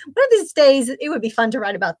think one of these days it would be fun to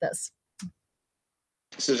write about this.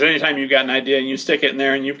 So anytime you've got an idea and you stick it in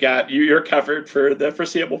there, and you're covered for the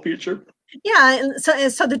foreseeable future. Yeah, and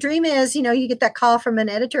so the dream is, you get that call from an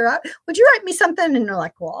editor. Would you write me something? And they're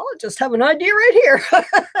like, well, I'll just have an idea right here.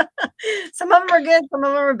 Some of them are good, some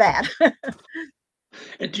of them are bad.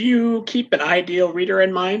 And do you keep an ideal reader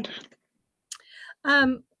in mind?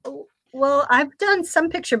 Well, I've done some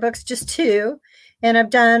picture books, just 2, and I've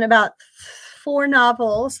done about 4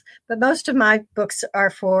 novels, but most of my books are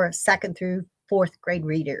for second through fourth grade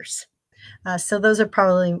readers. So those are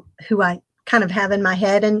probably who I kind of have in my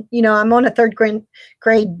head. And, I'm on a grade.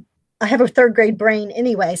 I have a third grade brain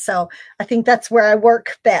anyway. So I think that's where I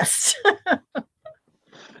work best.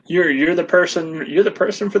 You're the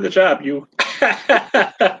person for the job. You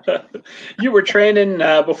you were training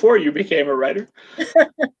before you became a writer.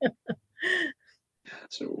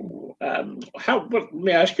 So, let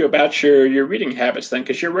me ask you about your reading habits then,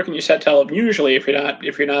 because you're working. You said usually if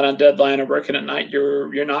you're not on deadline or working at night,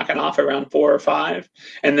 you're knocking off around 4 or 5,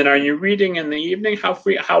 and then are you reading in the evening?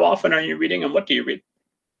 How often are you reading, and what do you read?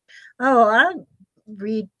 Oh, I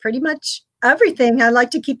read pretty much everything. I like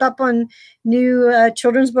to keep up on new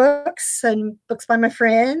children's books and books by my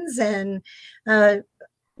friends, and I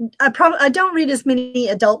don't read as many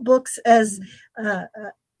adult books as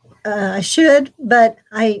I should, but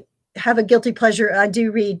I have a guilty pleasure. I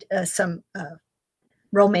do read some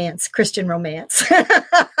Christian romance,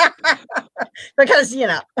 because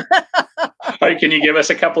Can you give us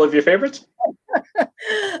a couple of your favorites?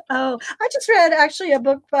 Oh, I just read actually a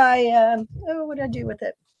book by what did I do with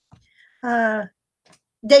it?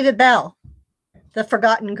 David Bell, The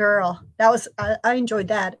Forgotten Girl. I enjoyed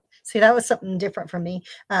that. See, that was something different for me.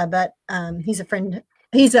 But he's a friend.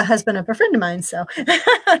 He's a husband of a friend of mine. So,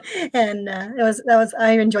 and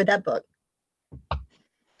I enjoyed that book.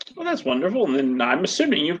 Well, that's wonderful. And then I'm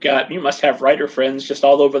assuming you must have writer friends just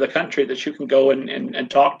all over the country that you can go and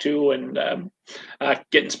talk to and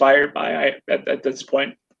get inspired by at this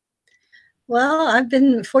point. Well, I've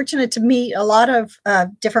been fortunate to meet a lot of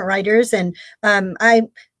different writers, and I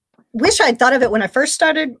wish I'd thought of it when I first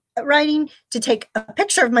started writing, to take a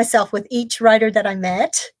picture of myself with each writer that I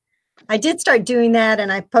met. I did start doing that,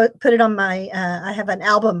 and I put it on my, I have an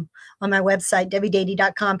album on my website,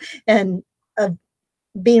 debbiedatey.com, and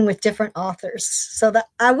being with different authors. So that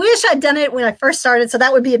I wish I'd done it when I first started. So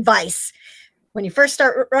that would be advice. When you first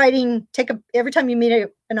start writing, every time you meet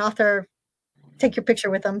an author, take your picture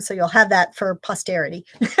with them, so you'll have that for posterity.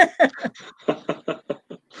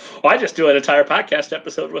 Well, I just do an entire podcast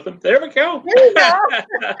episode with them. There we go. There you go.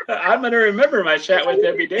 I'm going to remember my chat with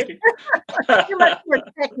Debbie Datey. You're much more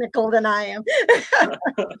technical than I am.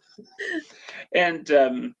 And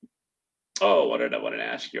what did I want to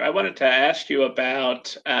ask you? I wanted to ask you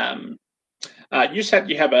about. You said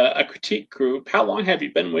you have a critique group. How long have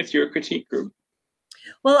you been with your critique group?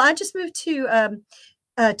 Well, I just moved to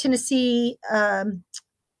Tennessee. I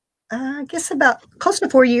guess about close to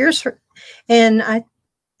 4 years, and I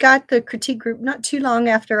got the critique group not too long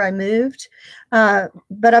after I moved,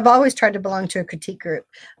 but I've always tried to belong to a critique group.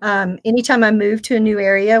 Anytime I move to a new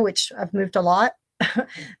area, which I've moved a lot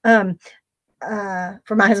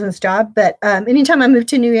for my husband's job, but anytime I move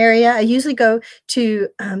to a new area, I usually go to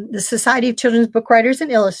the Society of Children's Book Writers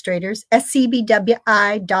and Illustrators,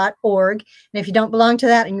 scbwi.org. And if you don't belong to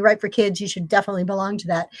that and you write for kids, you should definitely belong to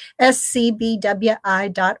that, scbwi.org.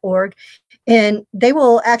 And they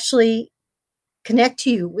will actually connect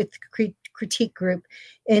you with the critique group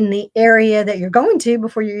in the area that you're going to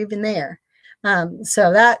before you're even there.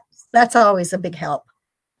 So that's always a big help.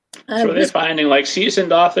 So are they finding like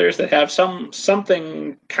seasoned authors that have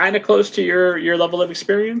something kind of close to your level of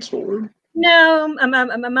experience, or? No,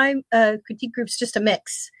 my critique group's just a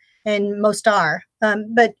mix, and most are.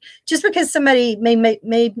 But just because somebody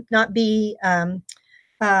may not be have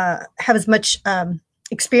as much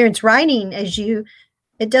experience writing as you,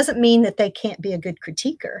 it doesn't mean that they can't be a good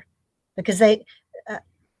critiquer, because they,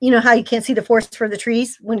 you know how you can't see the forest for the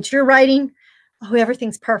trees? When it's your writing,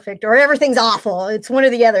 everything's perfect or everything's awful. It's one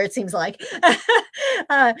or the other, it seems like.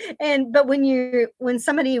 But when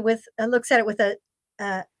somebody looks at it with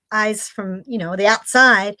eyes from, the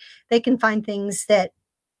outside, they can find things that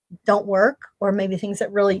don't work, or maybe things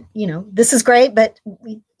that really, this is great, but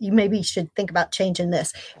you maybe should think about changing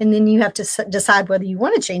this. And then you have to decide whether you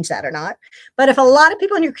want to change that or not. But if a lot of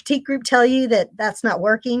people in your critique group tell you that that's not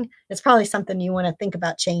working, it's probably something you want to think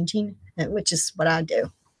about changing, which is what I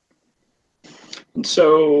do.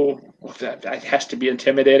 So that has to be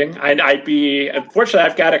intimidating. Unfortunately,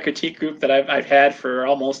 I've got a critique group that I've had for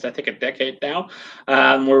almost, I think, a decade now.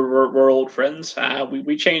 We're old friends.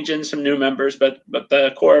 We change in some new members, but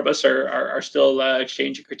the core of us are still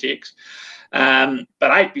exchanging critiques.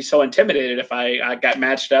 But I'd be so intimidated if I got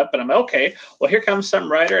matched up and I'm okay. Well, here comes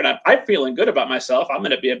some writer, and I'm feeling good about myself. I'm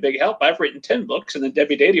going to be a big help. I've written 10 books, and then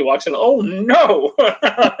Debbie Datey walks in. Oh no,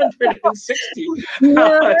 160.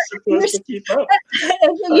 How am I supposed to keep up?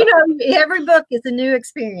 Every book is a new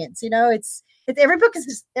experience. It's every book is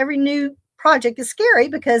just, every new project is scary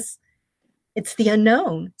because it's the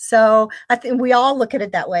unknown. So I think we all look at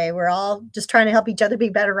it that way. We're all just trying to help each other be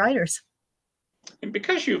better writers. And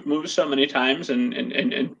because you've moved so many times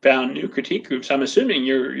and found new critique groups, I'm assuming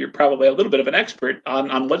you're probably a little bit of an expert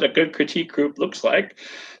on what a good critique group looks like.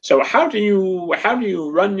 So how do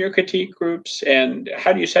you run your critique groups, and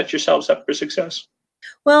how do you set yourselves up for success?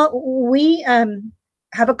 Well, we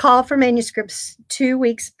have a call for manuscripts 2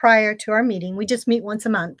 weeks prior to our meeting. We just meet once a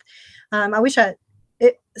month. I wish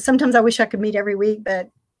sometimes I wish I could meet every week, but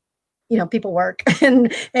people work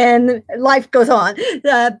and life goes on.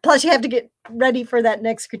 Plus, you have to get ready for that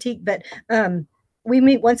next critique. But we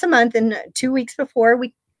meet once a month, and 2 weeks before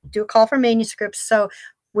we do a call for manuscripts. So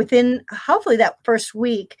within hopefully that first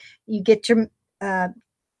week, you get your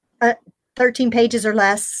 13 pages or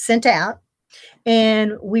less sent out,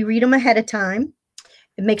 and we read them ahead of time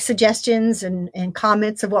and make suggestions and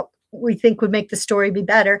comments of what we think would make the story be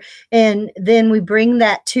better. And then we bring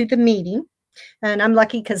that to the meeting. And I'm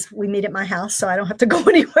lucky because we meet at my house, so I don't have to go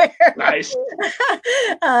anywhere. Nice.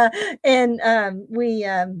 And we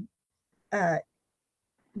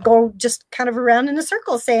go just kind of around in a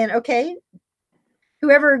circle saying, okay,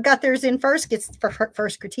 whoever got theirs in first gets the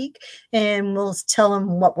first critique, and we'll tell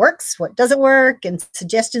them what works, what doesn't work, and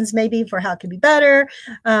suggestions maybe for how it could be better.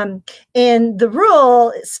 And the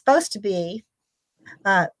rule is supposed to be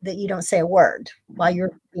that you don't say a word while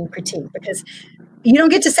you're being critiqued, because you don't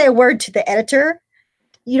get to say a word to the editor.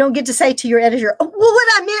 You don't get to say to your editor, oh, well,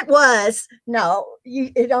 what I meant was, no,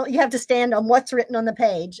 you have to stand on what's written on the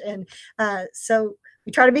page. And so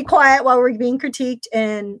we try to be quiet while we're being critiqued,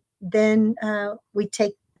 and then we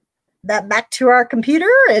take that back to our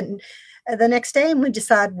computer and the next day, and we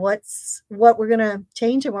decide what we're going to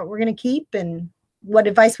change and what we're going to keep, and what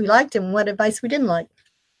advice we liked and what advice we didn't like.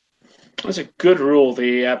 That's a good rule.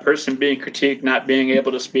 The person being critiqued not being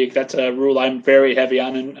able to speak. That's a rule I'm very heavy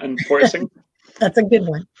on enforcing. That's a good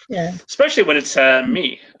one. Yeah. Especially when it's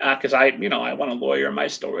me, because I want to lawyer my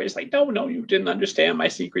stories. Like, no, you didn't understand my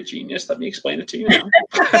secret genius. Let me explain it to you now.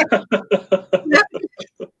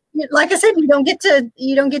 Like I said, you don't get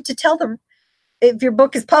to tell them, if your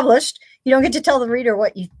book is published, you don't get to tell the reader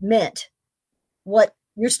what you meant. What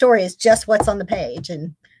your story is just what's on the page,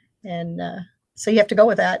 and so you have to go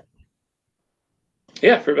with that.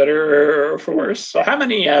 Yeah, for better or for worse. So how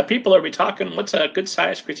many people are we talking? What's a good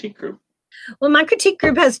sized critique group? Well, my critique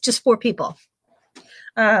group has just 4 people.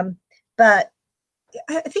 But I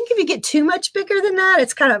think if you get too much bigger than that,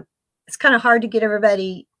 it's kind of hard to get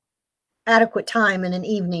everybody adequate time in an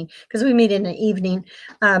evening, because we meet in an evening.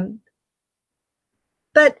 But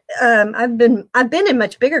I've been in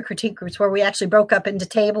much bigger critique groups where we actually broke up into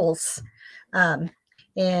tables and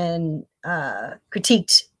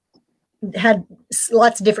critiqued, had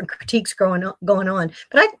lots of different critiques going on.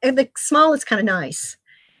 But the small is kind of nice,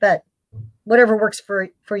 but whatever works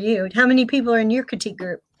for you. How many people are in your critique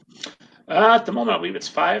group? At the moment, I believe it's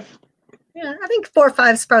 5. Yeah, I think 4 or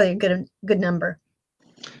 5 is probably a good number.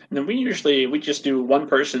 And then we just do one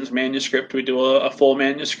person's manuscript. We do a full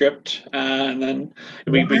manuscript, and then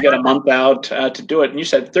we get a month out to do it. And you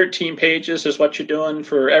said 13 pages is what you're doing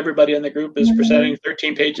for everybody in the group is presenting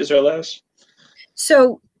 13 pages or less.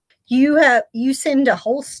 So you send a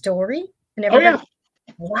whole story, and everybody. Oh,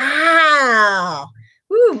 yeah. Wow.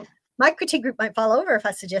 Ooh, my critique group might fall over if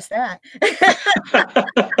I suggest that.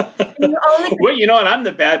 Well, you know what? I'm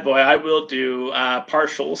the bad boy. I will do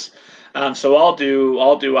partials. So I'll do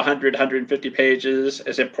 100, 150 pages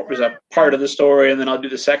as a part of the story, and then I'll do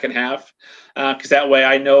the second half, because that way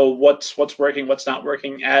I know what's working, what's not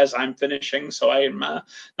working as I'm finishing. So I'm not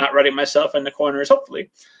writing myself in the corners. Hopefully,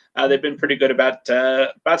 they've been pretty good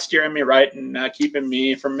about steering me right and keeping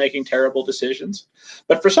me from making terrible decisions.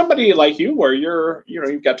 But for somebody like you, where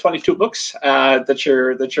you've got 22 books that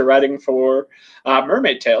you're writing for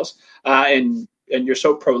Mermaid Tales, and you're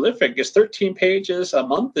so prolific, is 13 pages a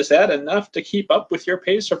month, is that enough to keep up with your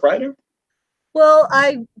pace of writing? Well,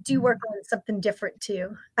 I do work on something different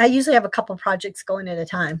too. I usually have a couple projects going at a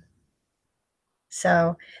time.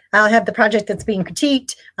 So I'll have the project that's being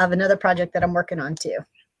critiqued. I have another project that I'm working on too.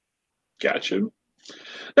 Gotcha.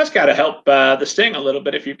 That's got to help the sting a little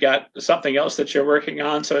bit if you've got something else that you're working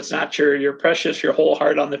on. So it's not your precious, your whole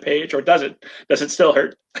heart on the page, or does it? Does it still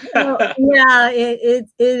hurt? Well, yeah, it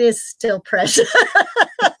is still precious.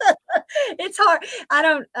 It's hard.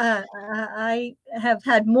 I have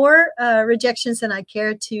had more rejections than I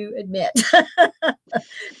care to admit.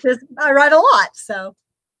 I write a lot, so.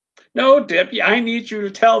 No, Debbie, I need you to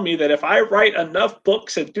tell me that if I write enough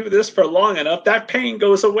books and do this for long enough, that pain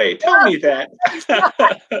goes away. Tell me that.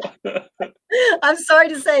 I'm sorry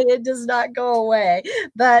to say it does not go away,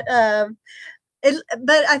 but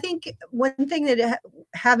But I think one thing that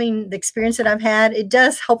having the experience that I've had, it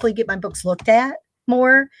does hopefully get my books looked at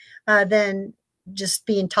more than just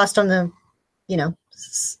being tossed on the,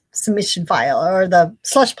 submission file or the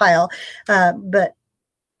slush pile. But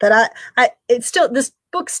it's still, this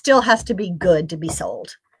book still has to be good to be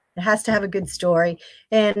sold. It has to have a good story,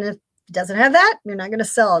 and if it doesn't have that, you're not going to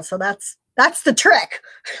sell it. So that's the trick.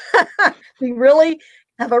 We really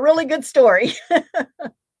have a really good story.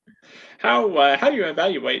 How do you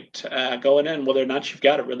evaluate going in whether or not you've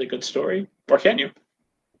got a really good story, or can you?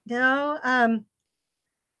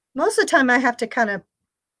 Most of the time I have to kind of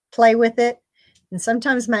play with it, and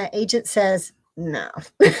sometimes my agent says, no,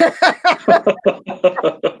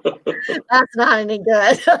 that's not any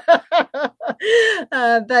good.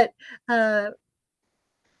 But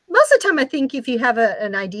most of the time, I think if you have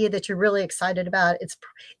an idea that you're really excited about, it's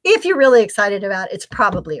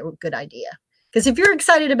probably a good idea. Because if you're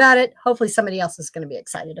excited about it, hopefully somebody else is going to be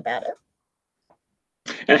excited about it.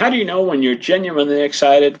 And how do you know when you're genuinely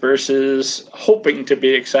excited versus hoping to be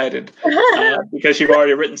excited because you've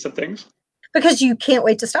already written some things? Because you can't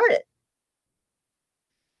wait to start it.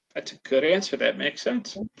 That's a good answer. That makes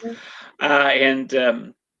sense.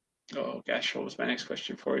 Mm-hmm. Oh gosh, what was my next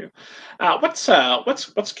question for you?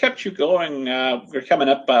 What's kept you going? We're coming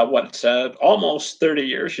up almost 30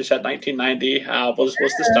 years. You said 1990 was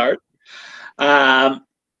the start.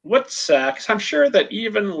 Because I'm sure that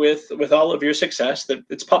even with all of your success that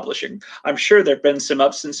it's publishing, I'm sure there've been some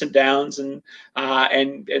ups and some downs and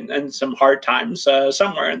some hard times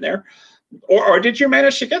somewhere in there. Or did you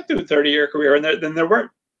manage to get through a 30-year career and then there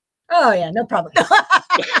weren't? Oh yeah, no problem. Well,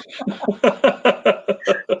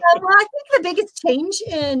 I think the biggest change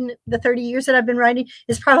in the 30 years that I've been writing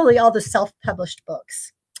is probably all the self-published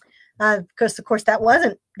books. Because of course there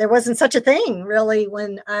wasn't such a thing really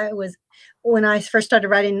when I first started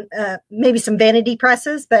writing. Maybe some vanity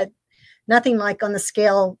presses, but nothing like on the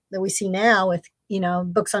scale that we see now with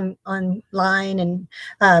books online. And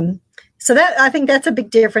so that, I think that's a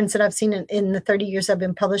big difference that I've seen in the 30 years I've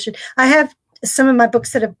been publishing. I have some of my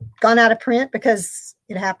books that have gone out of print because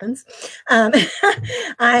it happens. I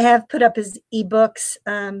have put up as ebooks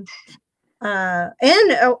and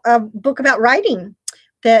a book about writing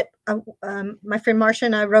that my friend Marcia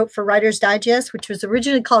and I wrote for Writer's Digest, which was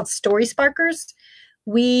originally called Story Sparkers.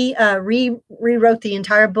 We rewrote the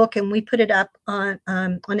entire book and we put it up on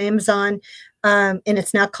Amazon, and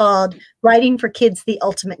it's now called Writing for Kids: The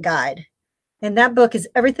Ultimate Guide. And that book is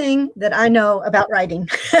everything that I know about writing.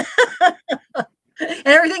 And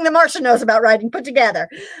everything that Marcia knows about writing put together.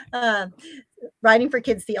 Writing for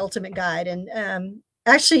Kids: The Ultimate Guide. And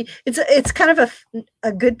actually, it's kind of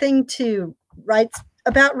a good thing to write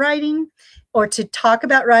about writing or to talk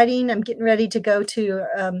about writing. I'm getting ready to go to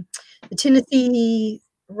the Tennessee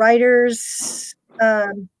Writers,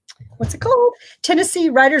 what's it called? Tennessee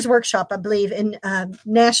Writers Workshop, I believe, in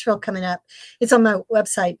Nashville coming up. It's on my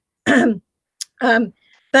website.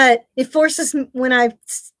 But it forces me, when I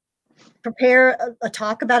prepare a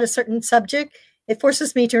talk about a certain subject, it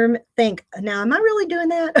forces me to think, now, am I really doing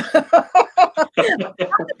that? I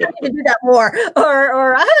need to do that more.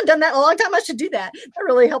 Or I haven't done that in a long time. I should do that. That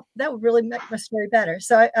really help. That would really make my story better.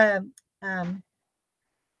 So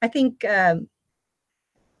I think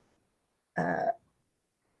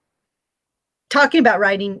talking about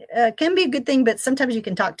writing can be a good thing, but sometimes you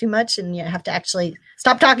can talk too much and you have to actually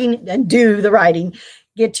stop talking and do the writing.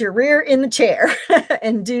 Get your rear in the chair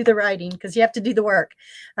and do the writing, because you have to do the work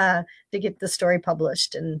to get the story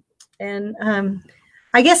published. And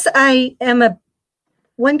I guess I am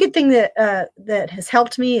one good thing that has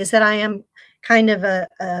helped me is that I am kind of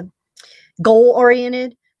a goal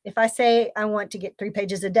oriented. If I say I want to get 3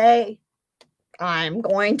 pages a day, I'm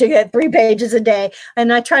going to get 3 pages a day.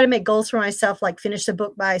 And I try to make goals for myself, like finish the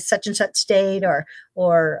book by such and such date,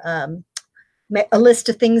 or a list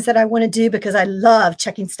of things that I want to do, because I love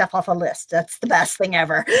checking stuff off a list. That's the best thing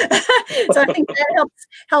ever. So I think that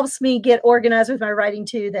helps me get organized with my writing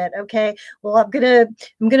too. That, okay, well, I'm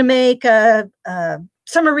gonna make a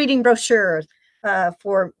summer reading brochure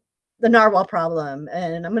for the narwhal problem,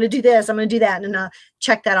 and I'm gonna do this, I'm gonna do that, and I'll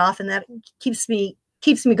check that off, and that keeps me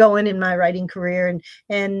going in my writing career.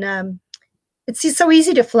 And it's just so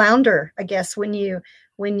easy to flounder, I guess, when you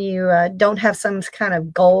don't have some kind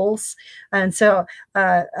of goals. And so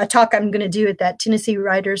a talk I'm going to do at that Tennessee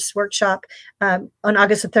Writers Workshop on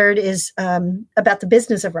August the 3rd is about the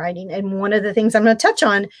business of writing. And one of the things I'm going to touch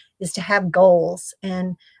on is to have goals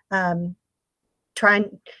and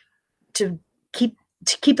trying to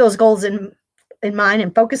keep those goals in mind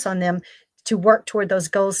and focus on them, to work toward those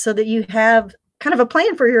goals so that you have kind of a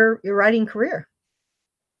plan for your writing career.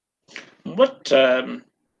 What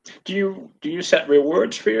do you set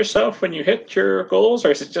rewards for yourself when you hit your goals,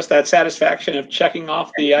 or is it just that satisfaction of checking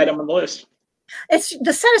off the item on the list? It's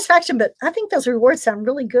the satisfaction, but I think those rewards sound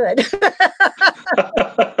really good. Do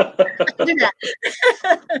that.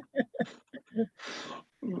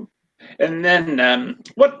 And then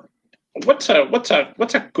what's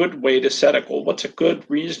a good way to set a goal? What's a good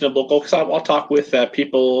reasonable goal? Because I'll talk with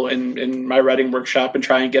people in my writing workshop and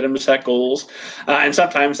try and get them to set goals. And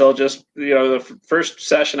sometimes they'll just, the first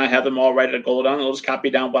session I have them all write a goal down. They'll just copy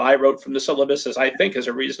down what I wrote from the syllabus as I think is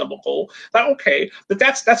a reasonable goal. But okay, but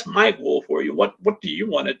that's my goal for you. What do you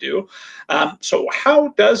want to do? So how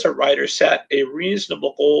does a writer set a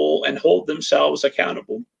reasonable goal and hold themselves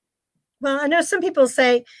accountable? Well, I know some people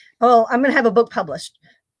say, "Oh, I'm going to have a book published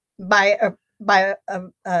by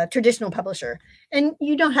a traditional publisher," and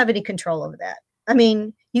you don't have any control over that. I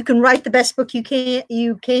mean, you can write the best book you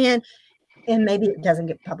can, and maybe it doesn't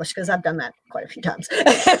get published because I've done that quite a few times.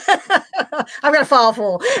 I've got a file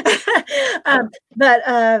full,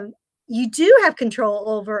 but you do have control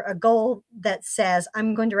over a goal that says,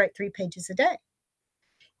 "I'm going to write 3 pages a day."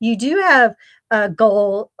 You do have a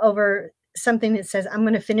goal over something that says, I'm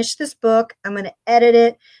going to finish this book, I'm going to edit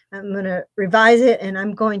it, I'm going to revise it, and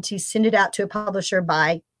I'm going to send it out to a publisher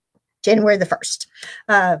by January the 1st,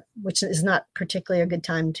 which is not particularly a good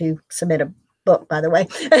time to submit a book, by the way.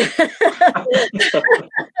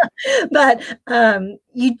 But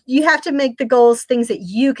you have to make the goals things that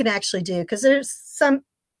you can actually do, because there's a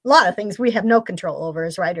lot of things we have no control over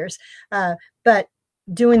as writers, but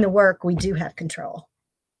doing the work we do have control.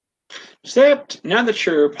 Is that now that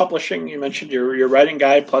you're publishing, you mentioned your writing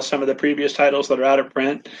guide plus some of the previous titles that are out of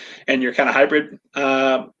print, and you're kind of hybrid,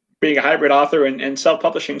 being a hybrid author and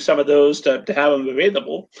self-publishing some of those to have them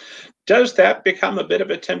available. Does that become a bit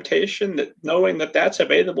of a temptation, that knowing that that's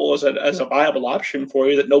available as a viable option for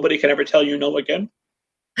you, that nobody can ever tell you no again?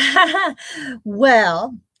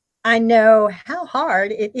 Well, I know how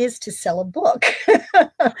hard it is to sell a book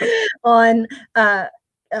on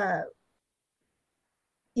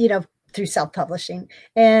through self-publishing.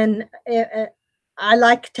 And I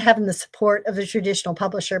like to have the support of the traditional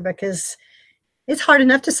publisher, because it's hard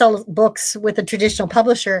enough to sell books with a traditional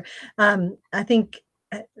publisher. I think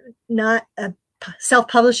not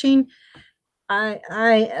self-publishing.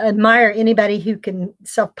 I admire anybody who can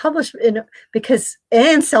self-publish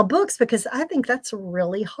and sell books, because I think that's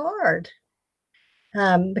really hard.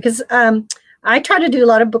 Because I try to do a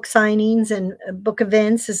lot of book signings and book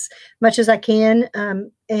events as much as I can,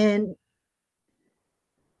 and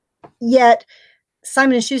yet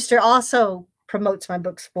Simon & Schuster also promotes my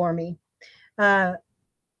books for me.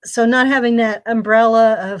 So not having that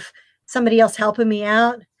umbrella of somebody else helping me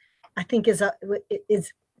out, I think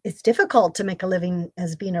it's difficult to make a living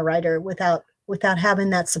as being a writer without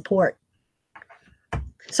having that support.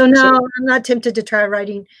 So no, I'm not tempted to try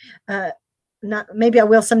writing. Maybe I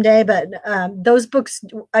will someday, but those books,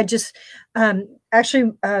 I just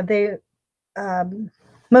actually they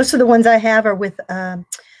most of the ones I have are with a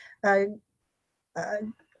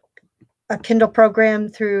Kindle program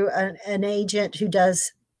through an agent who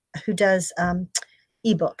does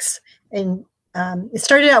ebooks. And it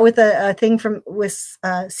started out with a thing with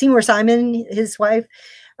Seymour Simon, his wife,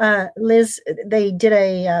 Liz. They did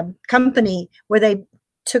a company where they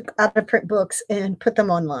took out of print books and put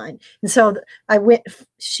them online. And so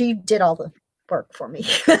she did all the work for me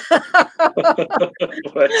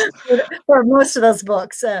for most of those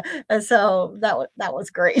books. And so that was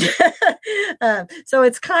great. So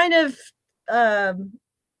it's kind of,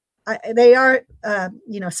 they are,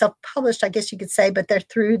 self-published, I guess you could say, but they're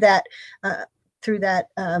through that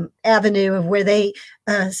avenue of where they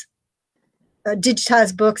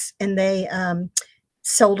digitize books, and they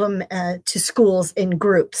sold them to schools in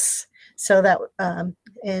groups. So that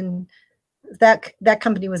and that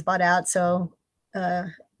company was bought out. So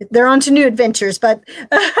they're on to new adventures, but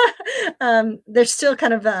they're still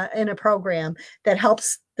kind of in a program that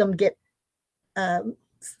helps them get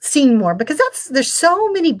seen more, because there's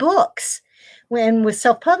so many books. When with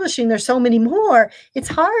self-publishing, there's so many more, it's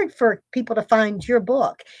hard for people to find your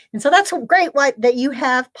book. And so that's great that you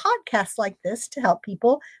have podcasts like this to help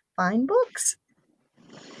people find books.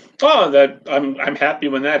 Oh, I'm happy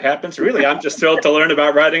when that happens. Really, I'm just thrilled to learn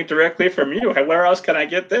about writing directly from you. Where else can I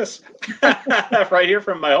get this? Right here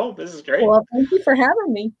from my home. This is great. Well, thank you for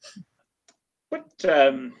having me. What?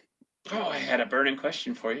 I had a burning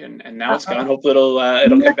question for you, and now it's gone. Hopefully,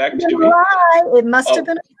 it'll get back to me. It must have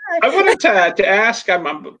been a lie. I wanted to ask.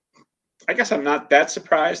 I guess I'm not that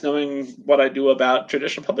surprised knowing what I do about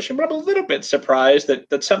traditional publishing, but I'm a little bit surprised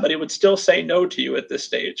that somebody would still say no to you at this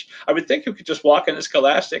stage. I would think you could just walk into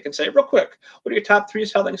Scholastic and say, real quick, what are your top 3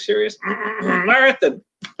 selling series? All right, then.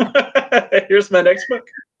 Here's my next book.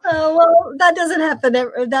 Well, that doesn't happen.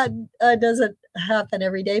 That doesn't happen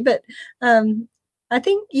every day. But I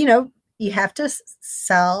think, you have to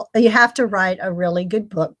you have to write a really good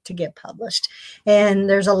book to get published. And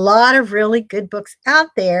there's a lot of really good books out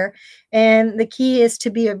there. And the key is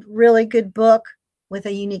to be a really good book with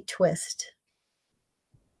a unique twist.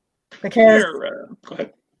 Because, Go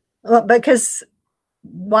ahead. well, because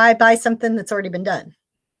why buy something that's already been done?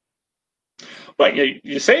 Well,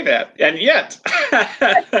 you say that, and yet,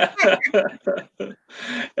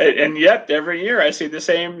 and yet, every year I see the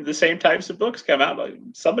same types of books come out. Like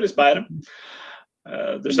somebody's buying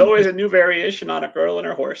them. There's always a new variation on a girl and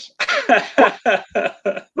her horse.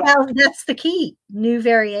 Well, that's the key. New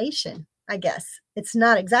variation, I guess. It's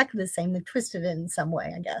not exactly the same. They twisted it in some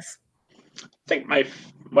way, I guess. I think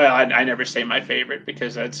I never say my favorite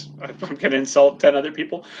because I'm going to insult 10 other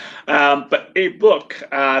people. But a book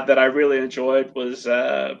that I really enjoyed was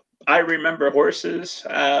I Remember Horses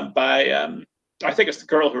by, I think it's The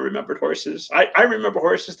Girl Who Remembered Horses. I Remember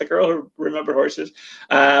Horses, The Girl Who Remembered Horses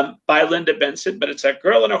by Linda Benson, but it's a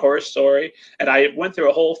girl and a horse story. And I went through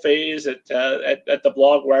a whole phase at the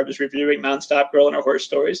blog where I was reviewing nonstop girl and her horse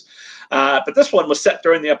stories. But this one was set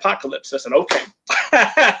during the apocalypse. I said, okay,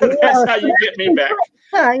 that's how you get me back.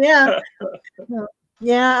 Yeah.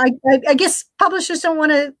 Yeah, I guess publishers don't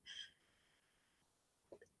want to,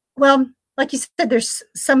 well, like you said, there's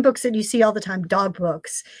some books that you see all the time, dog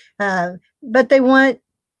books, but they want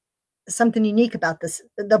something unique about the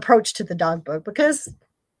approach to the dog book, because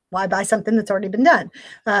why buy something that's already been done?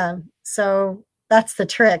 So that's the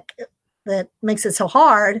trick that makes it so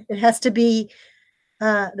hard. It has to be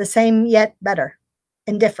the same yet better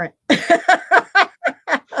and different.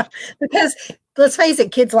 Because let's face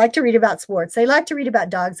it, kids like to read about sports. They like to read about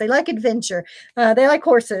dogs. They like adventure. They like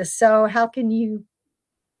horses. So how can you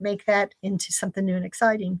make that into something new and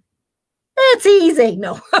exciting? It's easy.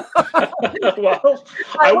 No. Well,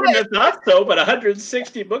 I wouldn't have thought so, but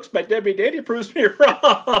 160 books by Debbie Dady proves me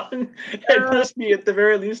wrong. It must be at the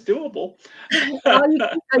very least doable.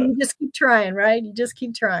 You just keep trying, right? You just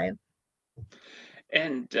keep trying.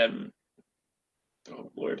 And oh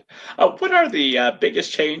Lord, what are the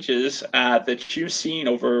biggest changes that you've seen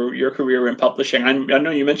over your career in publishing? I know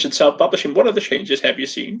you mentioned self-publishing. What other changes have you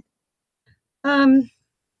seen?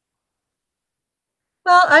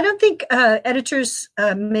 Well, I don't think editors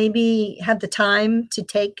maybe have the time to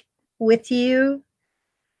take with you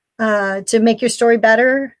to make your story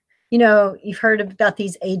better. You've heard about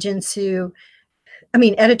these agents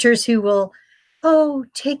editors who will,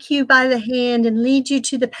 take you by the hand and lead you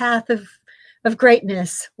to the path of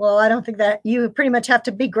greatness. Well, I don't think that. You pretty much have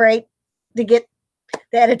to be great to get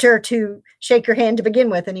the editor to shake your hand to begin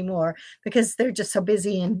with anymore, because they're just so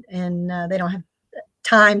busy and they don't have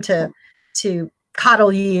time to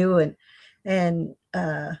coddle you, and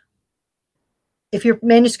if your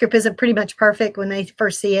manuscript isn't pretty much perfect when they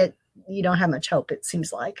first see it, you don't have much hope, it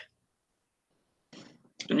seems like.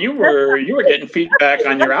 And you were getting feedback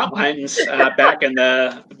on your outlines back in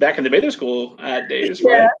the middle school days,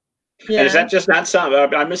 right? Yeah. And is that just not some?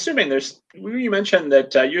 I'm assuming you mentioned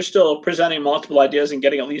that you're still presenting multiple ideas and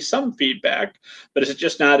getting at least some feedback, but is it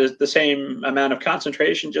just not the same amount of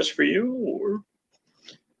concentration just for you? Or?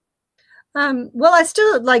 Well, I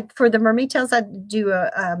still, like, for the Mermaid Tales, I do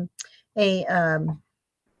a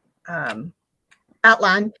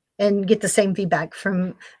outline and get the same feedback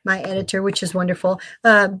from my editor, which is wonderful.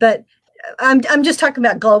 But I'm just talking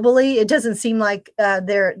about globally. It doesn't seem like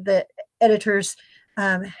the editors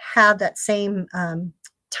have that same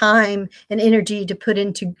time and energy to put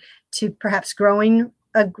into perhaps growing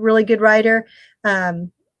a really good writer. They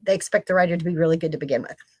expect the writer to be really good to begin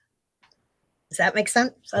with. Does that make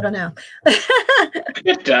sense? I don't know.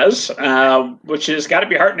 It does, which has got to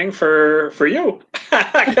be heartening for you,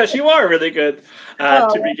 because you are really good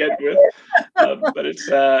to begin with. But it's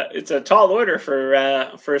a tall order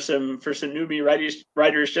for some newbie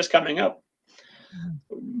writers just coming up.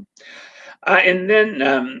 And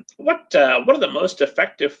then, what are the most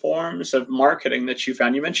effective forms of marketing that you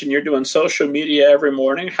found? You mentioned you're doing social media every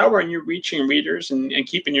morning. How are you reaching readers and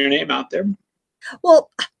keeping your name out there? Well,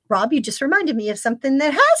 Rob, you just reminded me of something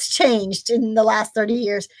that has changed in the last 30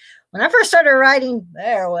 years. When I first started writing,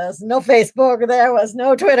 there was no Facebook, there was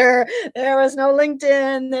no Twitter, there was no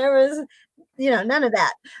LinkedIn, there was, none of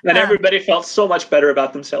that. And everybody felt so much better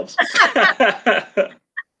about themselves.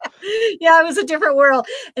 Yeah, it was a different world.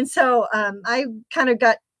 And so I kind of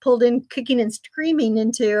got pulled in kicking and screaming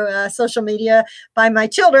into social media by my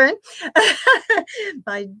children.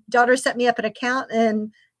 My daughter set me up an account,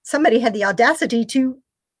 and somebody had the audacity to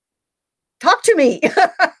talk to me.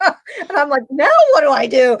 And I'm like, now what do I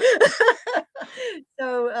do?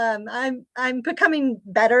 So I'm becoming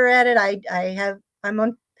better at it. I'm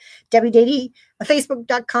on Debbie Dady,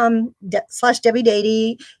 Facebook.com/Debbie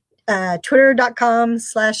Dady,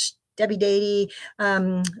 Twitter.com/Debbie Dady.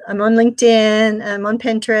 I'm on LinkedIn. I'm on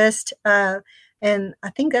Pinterest, and I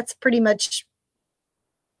think that's pretty much.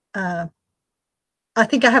 I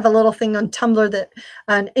think I have a little thing on Tumblr that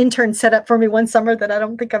an intern set up for me one summer that I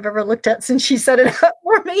don't think I've ever looked at since she set it up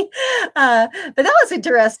for me. But that was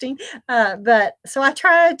interesting. But so I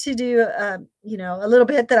try to do, a little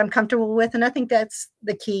bit that I'm comfortable with. And I think that's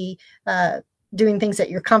the key, doing things that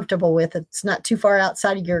you're comfortable with. It's not too far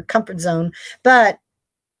outside of your comfort zone, but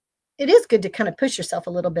it is good to kind of push yourself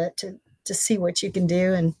a little bit to see what you can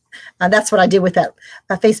do. And that's what I did with that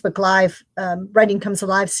Facebook Live Writing Comes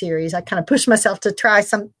Alive series. I kind of pushed myself to try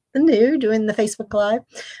something new doing the Facebook Live.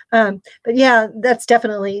 But yeah, that's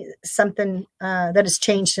definitely something that has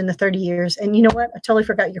changed in the 30 years. And you know what? I totally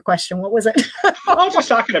forgot your question. What was it? I was just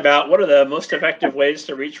talking about what are the most effective ways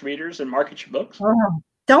to reach readers and market your books. Oh,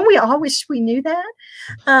 don't we all wish we knew that?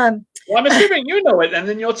 Well, I'm assuming you know it, and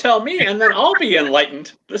then you'll tell me, and then I'll be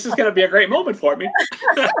enlightened. This is going to be a great moment for me.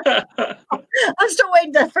 I'm still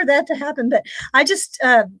waiting for that to happen, but I just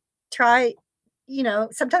try.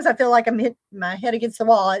 Sometimes I feel like I'm hitting my head against the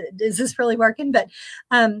wall. Is this really working? But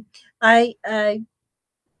I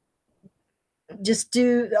just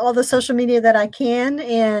do all the social media that I can,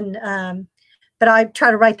 and but I try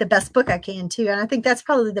to write the best book I can too. And I think that's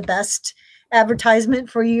probably the best advertisement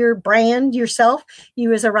for your brand, yourself,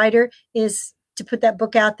 you as a writer, is to put that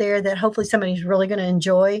book out there that hopefully somebody's really going to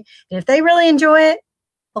enjoy. And if they really enjoy it,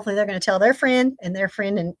 hopefully they're going to tell their friend, and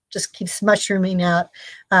just keeps mushrooming out.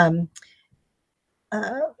 And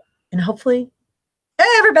hopefully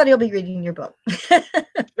everybody will be reading your book.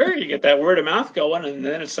 Sure, you get that word of mouth going, and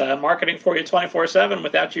then it's marketing for you 24/7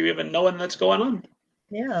 without you even knowing that's going on.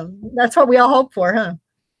 Yeah, that's what we all hope for, huh?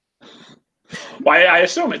 Well, I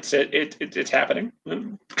assume it's happening,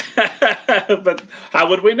 but how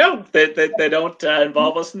would we know that they don't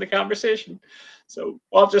involve us in the conversation? So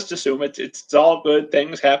I'll just assume it's all good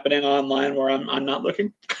things happening online where I'm not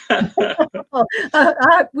looking.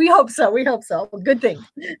 We hope so. We hope so. Well, good thing.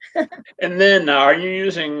 And then, are you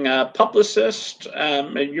using Publicist?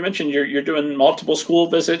 You mentioned you're doing multiple school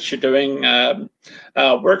visits. You're doing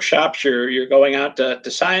workshops. You're going out to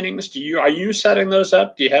signings. Are you setting those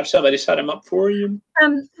up? Do you have somebody set them up for you?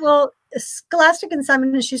 Well, Scholastic and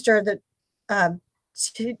Simon and Schuster are the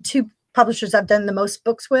two publishers I've done the most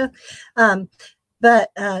books with.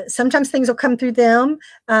 But sometimes things will come through them.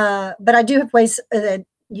 But I do have ways that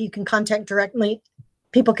you can contact directly.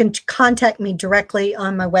 People can contact me directly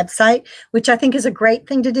on my website, which I think is a great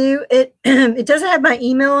thing to do. It doesn't have my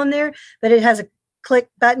email on there, but it has a click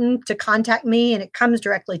button to contact me, and it comes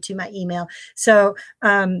directly to my email. So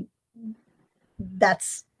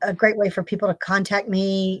that's a great way for people to contact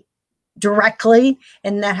me directly,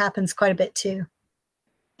 and that happens quite a bit too.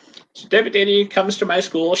 So Debbie Dady comes to my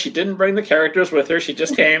school. She didn't bring the characters with her. She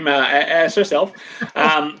just came as herself.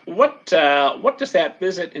 What does that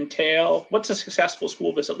visit entail? What's a successful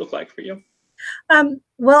school visit look like for you?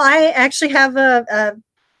 Well, I actually have a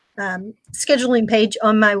scheduling page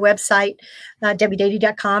on my website,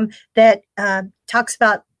 debbiedady.com, that talks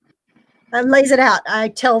about, lays it out. I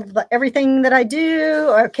tell everything that I do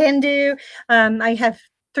or can do. I have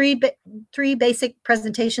three basic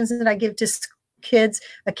presentations that I give to kids: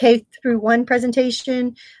 a K through 1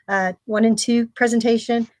 presentation, 1 and 2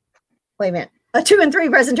 presentation. Wait a minute, a 2 and 3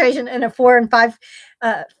 presentation, and a 4 and 5,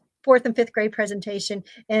 4th and 5th grade presentation.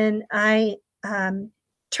 And I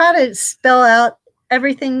try to spell out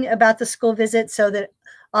everything about the school visit so that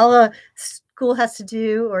all a school has to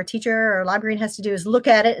do, or a teacher or librarian has to do, is look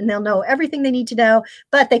at it, and they'll know everything they need to know.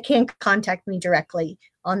 But they can contact me directly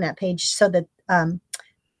on that page so that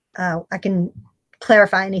I can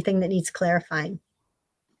clarify anything that needs clarifying.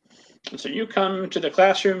 So you come to the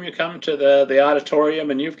classroom, you come to the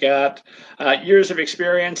auditorium, and you've got years of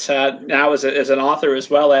experience now as an author,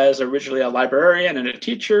 as well as originally a librarian and a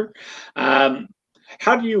teacher.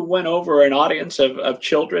 How do you win over an audience of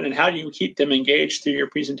children, and how do you keep them engaged through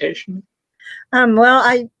your presentation? Well,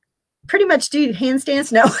 I pretty much do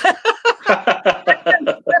handstands. No.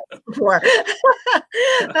 Before.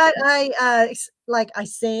 But I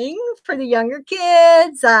sing for the younger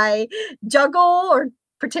kids. I juggle or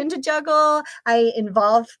pretend to juggle. I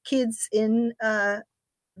involve kids in the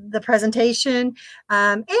presentation,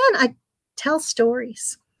 and I tell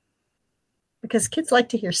stories. because kids like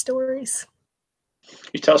to hear stories.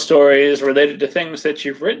 You tell stories related to things that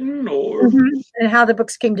you've written, or and how the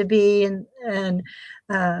books came to be, and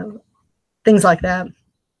uh, things like that.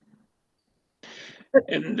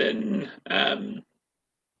 and then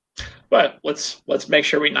but let's make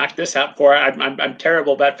sure we knock this out for. I'm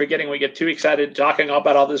terrible about forgetting. We get too excited talking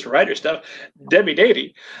about all this writer stuff. Debbie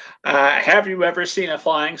Dady, have you ever seen a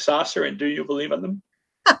flying saucer, and do you believe in them?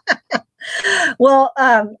 Well,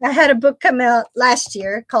 I had a book come out last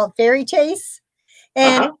year called Fairy Chase,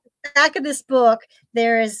 and back of this book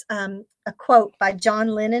there is a quote by John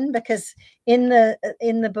Lennon, because in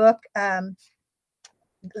the book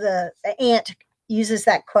the aunt uses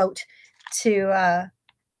that quote to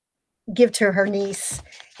give to her niece,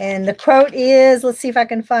 and the quote is, let's see if I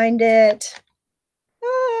can find it.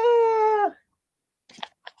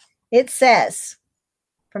 It says,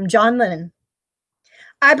 from John Lennon,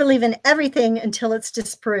 "I believe in everything until it's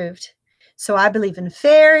disproved. So I believe in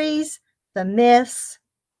fairies, the myths,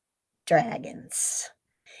 dragons.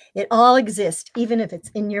 It all exists, even if it's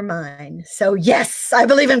in your mind. So yes, I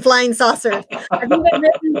believe in flying saucers." I've even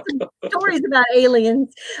written some stories about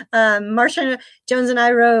aliens. Marsha Jones and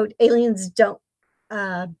I wrote Aliens Don't.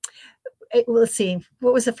 Let's see,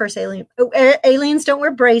 what was the first alien? Oh, aliens don't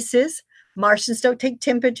wear braces. Martians don't take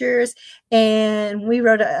temperatures, and we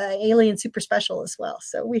wrote a alien super special as well.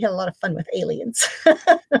 So we had a lot of fun with aliens.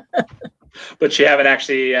 But you haven't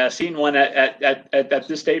actually seen one at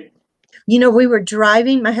this date? You know, we were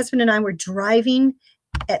driving, my husband and I were driving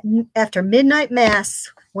after midnight mass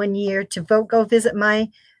one year to go visit my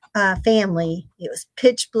family. It was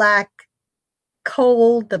pitch black,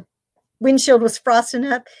 cold, the windshield was frosting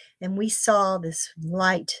up, and we saw this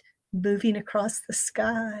light moving across the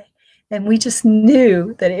sky, and we just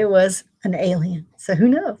knew that it was an alien. So who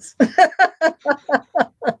knows?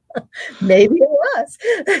 Maybe it was.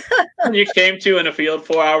 And you came to in a field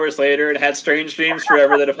 4 hours later and had strange dreams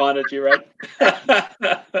forever that have haunted you, right?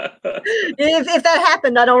 If that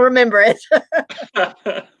happened, I don't remember it.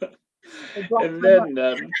 And then,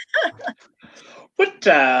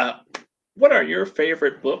 what are your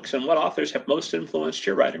favorite books, and what authors have most influenced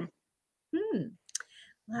your writing?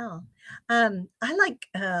 Wow. I like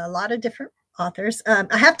a lot of different authors. I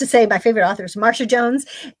have to say my favorite author is Marsha Jones,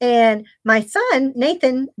 and my son,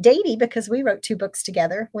 Nathan Dady, because we wrote 2 books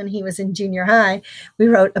together when he was in junior high. We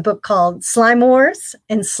wrote a book called Slime Wars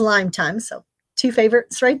and Slime Time. So 2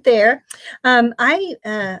 favorites right there. I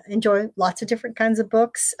enjoy lots of different kinds of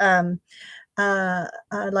books. I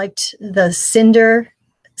liked the Cinder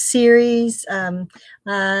series. I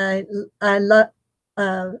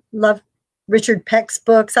love Richard Peck's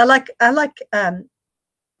books. I like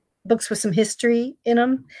books with some history in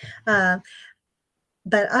them, but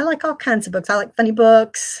I like all kinds of books. I like funny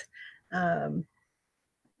books. I'm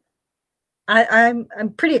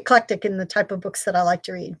pretty eclectic in the type of books that I like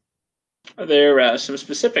to read. Are there some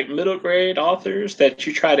specific middle grade authors that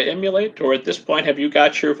you try to emulate, or at this point have you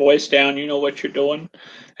got your voice down? You know what you're doing,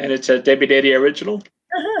 and it's a Debbie Dady original?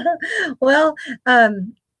 Well,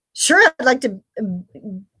 sure, I'd like to.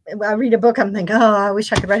 I read a book, I'm thinking, oh, I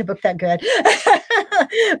wish I could write a book that good.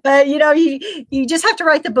 But you know, you just have to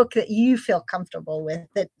write the book that you feel comfortable with,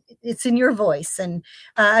 that it's in your voice. And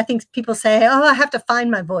I think people say, oh, I have to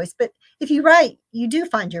find my voice. But if you write, you do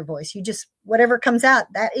find your voice. You just, whatever comes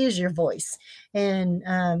out, that is your voice.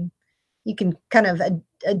 And you can kind of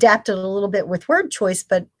adapt it a little bit with word choice.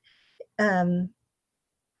 But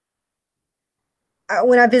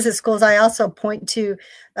when I visit schools, I also point to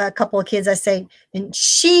a couple of kids. I say, and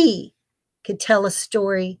she could tell a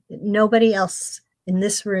story that nobody else in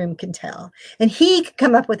this room can tell. And he could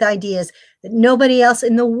come up with ideas that nobody else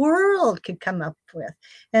in the world could come up with.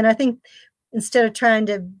 And I think instead of trying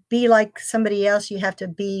to be like somebody else, you have to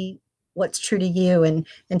be what's true to you, and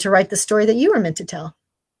to write the story that you were meant to tell.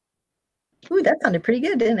 Ooh, that sounded pretty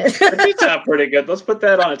good, didn't it? That did sound pretty good. Let's put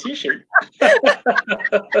that on a t-shirt.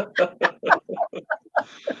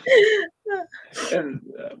 And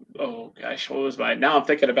oh gosh, what was mine? Now I'm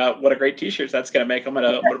thinking about what a great t-shirts that's going to make. I'm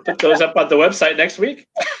gonna put those up on the website next week.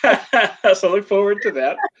 So look forward to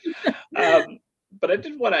that. But I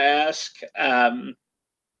did want to ask,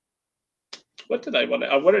 what did I want to?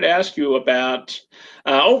 I wanted to ask you about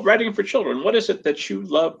writing for children. What is it that you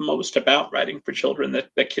love most about writing for children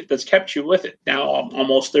that's kept you with it now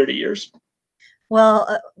almost 30 years?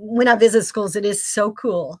 Well, when I visit schools, it is so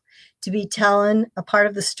cool to be telling a part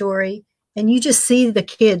of the story, and you just see the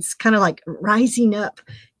kids kind of like rising up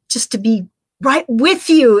just to be right with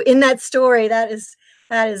you in that story. That is,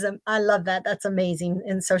 I love that. That's amazing.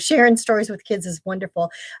 And so sharing stories with kids is wonderful.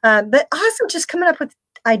 But also just coming up with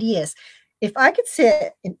ideas. if I could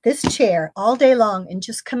sit in this chair all day long and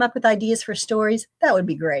just come up with ideas for stories, that would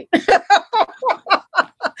be great.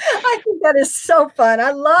 I think that is so fun.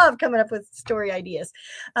 I love coming up with story ideas.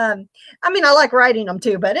 Um, I mean, I like writing them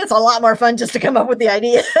too, but it's a lot more fun just to come up with the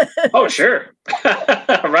idea. Oh, sure.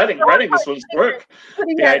 Writing this one's work.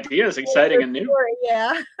 Putting The that idea is exciting and new. story,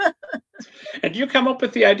 yeah. And do you come up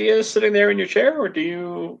with the ideas sitting there in your chair, or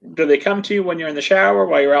do they come to you when you're in the shower,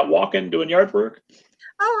 while you're out walking, doing yard work?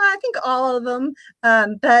 Oh, I think all of them.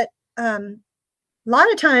 But a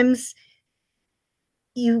lot of times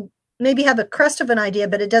you maybe have a crust of an idea,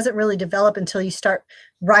 but it doesn't really develop until you start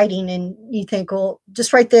writing and you think, well,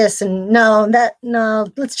 just write this and no,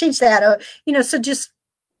 let's change that. So just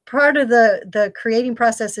part of the creating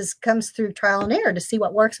process comes through trial and error to see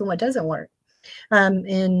what works and what doesn't work.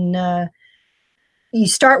 And you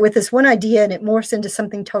start with this one idea and it morphs into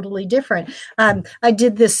something totally different. I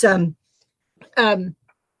did this,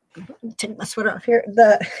 take my sweater off here.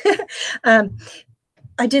 I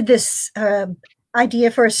did this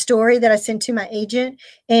idea for a story that I sent to my agent,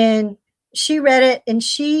 and she read it and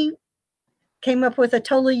she came up with a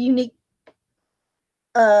totally unique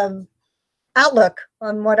outlook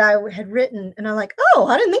on what I had written. And I'm like, oh,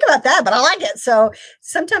 I didn't think about that, but I like it. So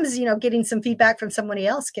sometimes, getting some feedback from somebody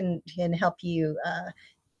else can help you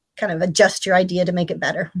kind of adjust your idea to make it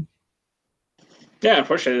better. Yeah,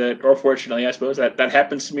 unfortunately, or fortunately, I suppose that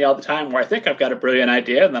happens to me all the time. Where I think I've got a brilliant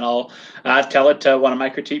idea, and then I'll tell it to one of my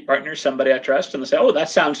critique partners, somebody I trust, and they say, "Oh, that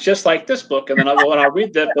sounds just like this book." And then I'll go and I'll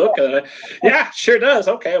read that book, and yeah, sure does.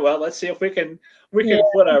 Okay, well, let's see if we can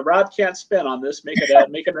put a Rob Kent spin on this, make it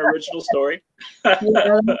an original story.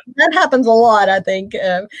 That happens a lot, I think,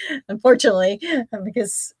 unfortunately,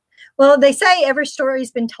 because, well, they say every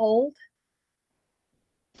story's been told.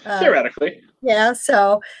 Theoretically. Yeah,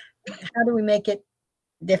 so how do we make it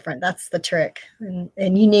different? That's the trick, and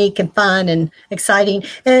unique and fun and exciting.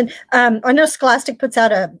 And I know Scholastic puts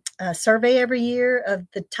out a survey every year of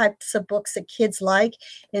the types of books that kids like,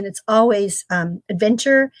 and it's always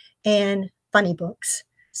adventure and funny books.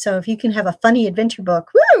 So if you can have a funny adventure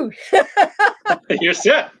book, woo! You're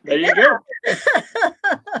set. There you go.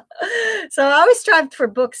 So I always strive for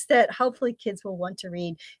books that hopefully kids will want to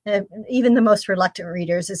read, even the most reluctant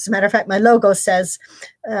readers. As a matter of fact, my logo says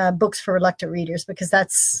books for reluctant readers, because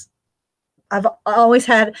I've always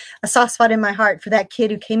had a soft spot in my heart for that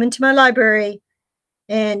kid who came into my library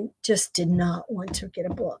and just did not want to get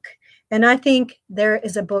a book. And I think there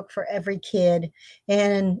is a book for every kid.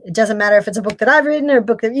 And it doesn't matter if it's a book that I've written or a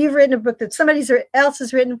book that you've written, a book that somebody else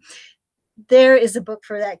has written. There is a book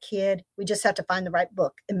for that kid. We just have to find the right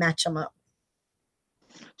book and match them up.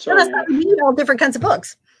 So that's why we need all different kinds of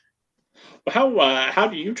books. How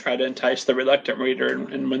do you try to entice the reluctant reader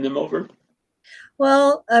and win them over?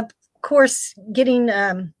 Well, of course, getting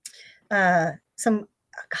some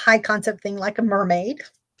high concept thing like a mermaid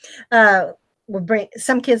will bring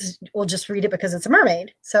some kids will just read it because it's a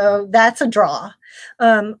mermaid, so that's a draw.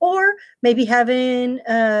 Or maybe having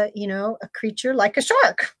a creature like a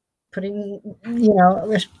shark. Putting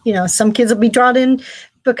some kids will be drawn in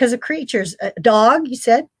because of creatures. A dog, you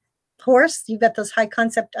said, horse. You've got those high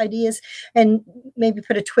concept ideas, and maybe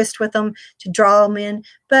put a twist with them to draw them in.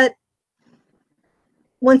 But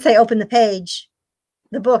once they open the page,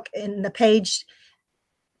 the book and the page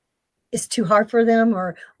is too hard for them,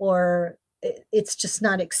 or it's just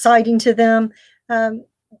not exciting to them,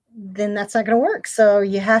 then that's not going to work. So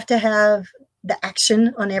you have to have the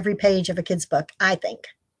action on every page of a kid's book, I think.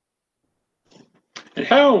 And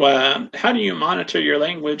how do you monitor your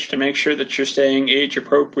language to make sure that you're staying age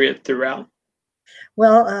appropriate throughout?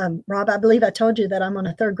 Well, Rob, I believe I told you that I'm on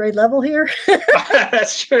a third grade level here.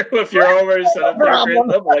 That's true. If you're always at a third grade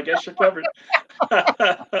level, I guess you're covered.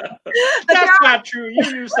 That's not true. You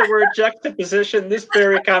use the word juxtaposition this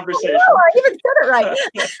very conversation. I even said it right.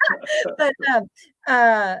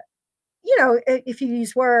 But if you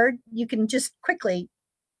use Word, you can just quickly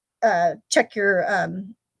check your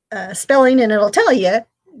spelling, and it'll tell you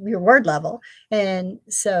your word level. And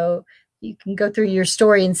so you can go through your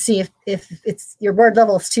story and see if it's your word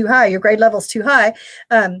level is too high, your grade level is too high.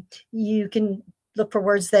 You can look for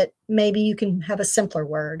words that maybe you can have a simpler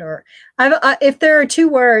word, or if there are two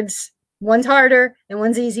words, one's harder and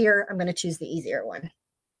one's easier, I'm going to choose the easier one,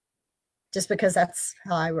 just because that's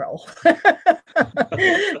how I roll.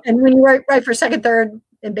 And when you write for second, third,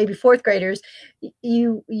 and maybe fourth graders,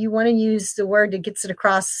 you want to use the word that gets it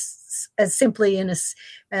across as simply and as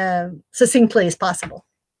succinctly as possible.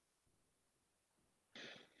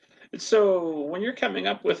 So when you're coming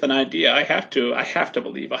up with an idea, I have to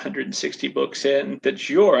believe 160 books in that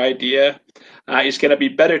your idea is going to be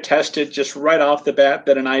better tested just right off the bat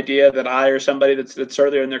than an idea that I or somebody that's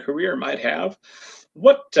earlier in their career might have.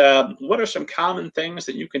 What are some common things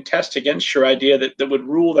that you can test against your idea that would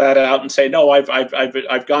rule that out and say, no,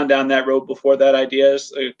 I've gone down that road before. That idea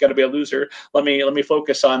is going to be a loser. Let me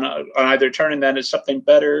focus on either turning that into something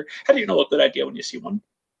better. How do you know a good idea when you see one?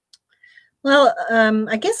 Well,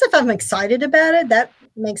 I guess if I'm excited about it, that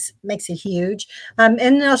makes it huge. And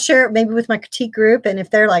then I'll share it maybe with my critique group, and if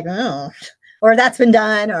they're like, oh, or that's been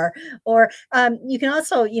done, or you can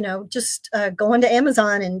also, just go onto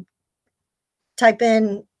Amazon and type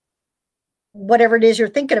in whatever it is you're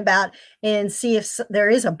thinking about and see if there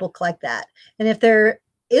is a book like that. And if there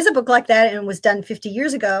is a book like that and it was done 50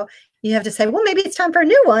 years ago, you have to say, well, maybe it's time for a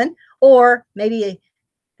new one, or maybe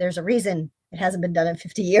there's a reason it hasn't been done in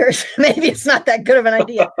 50 years. Maybe it's not that good of an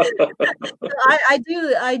idea.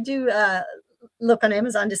 I do look on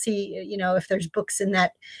Amazon to see, if there's books in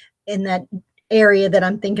that area that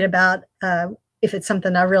I'm thinking about, if it's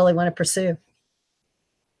something I really want to pursue.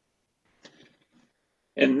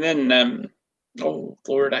 And then, oh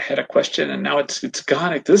Lord, I had a question and now it's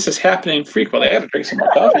gone. This is happening frequently. I got to drink some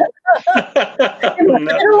more coffee.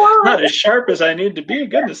 not, not as sharp as I need to be.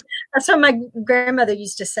 Goodness. That's what my grandmother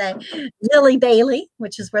used to say. Lily Bailey,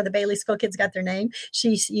 which is where the Bailey School kids got their name, she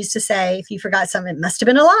used to say, if you forgot something, it must have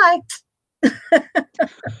been a lie.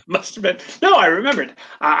 Must have been. No, I remembered.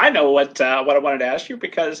 I know what I wanted to ask you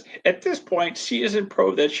because at this point, seasoned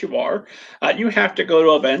pro that you are, you have to go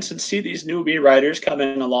to events and see these newbie writers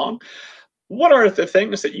coming along. What are the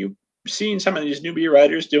things that you've seen some of these newbie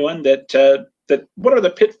writers doing that what are the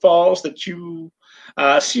pitfalls that you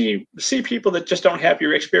see people that just don't have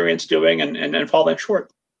your experience doing and falling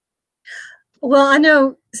short? Well, I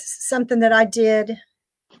know something that I did,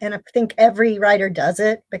 and I think every writer does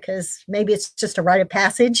it because maybe it's just a rite of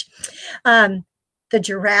passage. The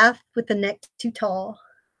giraffe with the neck too tall,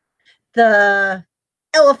 the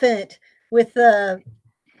elephant with the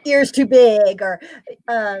ears too big, or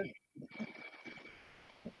uh,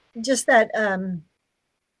 just that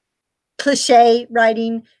cliche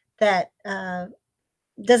writing that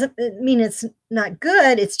doesn't mean it's not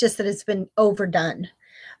good. It's just that it's been overdone.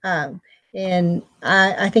 Um, and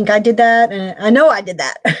I think I did that, and I know I did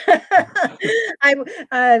that.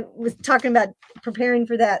 I was talking about preparing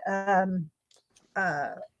for that uh,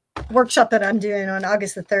 workshop that I'm doing on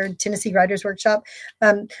August the 3rd, Tennessee Writers Workshop.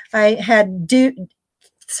 I had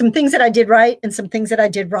some things that I did right and some things that I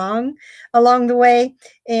did wrong along the way.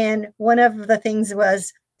 And one of the things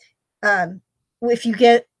was, if you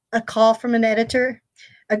get a call from an editor,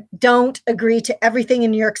 don't agree to everything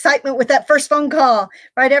in your excitement with that first phone call.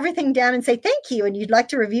 Write everything down and say thank you, and you'd like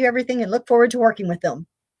to review everything and look forward to working with them.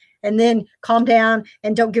 And then calm down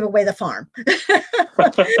and don't give away the farm.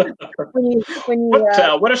 What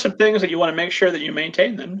are some things that you want to make sure that you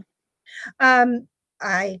maintain then?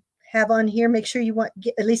 I have on here, make sure you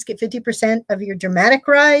at least get 50% of your dramatic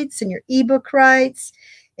rights and your ebook rights,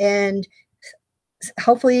 and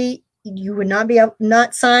hopefully you would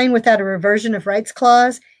not sign without a reversion of rights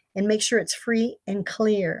clause, and make sure it's free and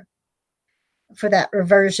clear for that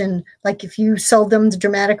reversion. Like if you sold them the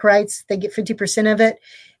dramatic rights, they get 50% of it.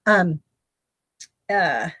 And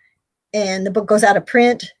the book goes out of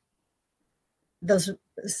print, those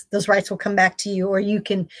rights will come back to you, or you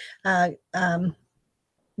can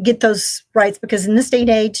get those rights, because in this day and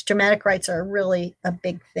age, dramatic rights are really a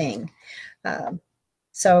big thing.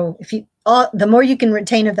 So the more you can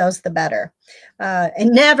retain of those, the better. And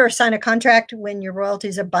never sign a contract when your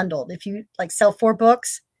royalties are bundled. If you sell 4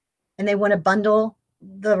 books and they want to bundle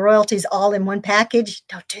the royalties all in one package,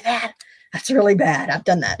 don't do that. That's really bad. I've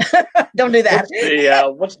done that. Don't do that.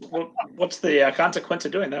 What's the consequence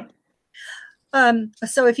of doing that?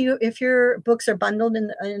 So if your books are bundled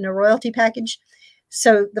in a royalty package,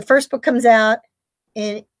 so the first book comes out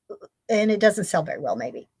and it doesn't sell very well,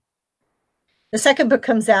 maybe. The second book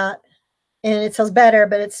comes out and it sells better,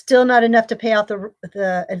 but it's still not enough to pay off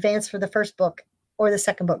the advance for the first book or the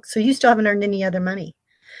second book. So you still haven't earned any other money.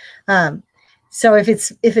 So if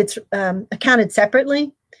it's accounted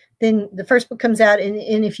separately, then the first book comes out, and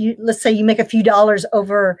if let's say you make a few dollars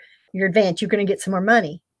over your advance, you're going to get some more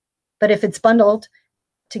money. But if it's bundled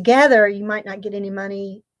together, you might not get any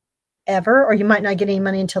money ever, or you might not get any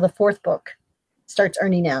money until the 4th book starts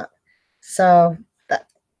earning out. So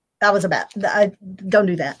that was don't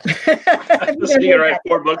do that. So you can write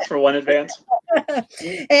 4 books for one advance.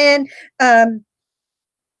 And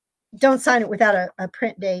don't sign it without a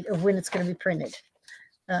print date of when it's going to be printed.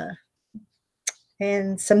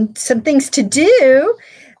 And some things to do.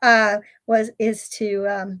 is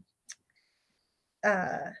to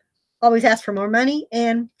always ask for more money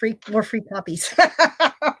and more free copies.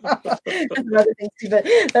 Other things too,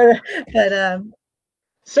 but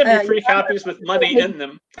Send me free copies with money in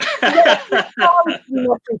them.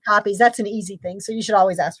 More free copies. That's an easy thing. So you should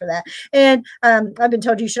always ask for that. And I've been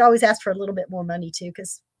told you should always ask for a little bit more money too,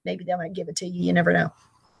 because maybe they might give it to you. You never know.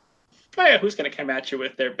 Oh, yeah, who's going to come at you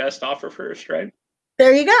with their best offer first, right?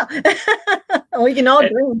 There you go. We can all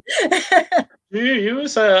dream. Do you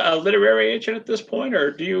use a literary agent at this point,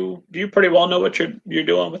 or do you pretty well know what you're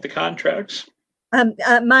doing with the contracts?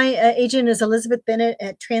 My agent is Elizabeth Bennett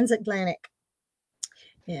at Transatlantic.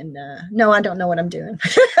 And no, I don't know what I'm doing.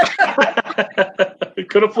 It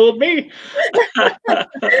could have fooled me. I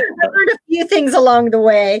learned a few things along the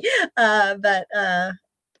way, but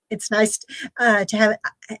it's nice to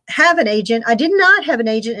have an agent. I did not have an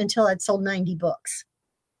agent until I'd sold 90 books.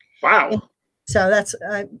 Wow. And so that's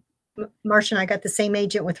Marcia and I got the same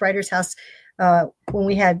agent with Writers House when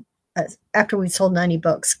we had after we sold 90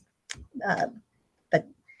 books. But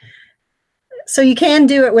so you can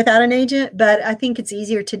do it without an agent, but I think it's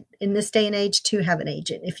easier to in this day and age to have an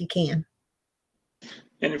agent if you can.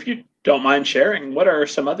 And if you don't mind sharing, what are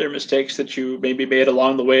some other mistakes that you maybe made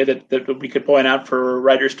along the way that we could point out for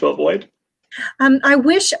writers to avoid? I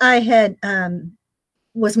wish I had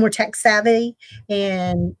was more tech savvy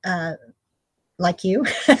and like you.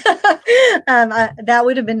 That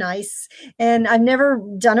would have been nice. And I've never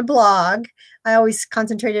done a blog. I always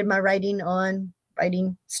concentrated my writing on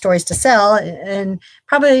writing stories to sell, and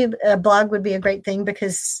probably a blog would be a great thing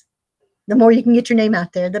because the more you can get your name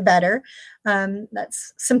out there, the better.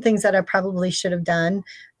 That's some things that I probably should have done.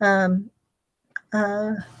 I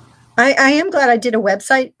am glad I did a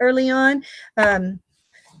website early on.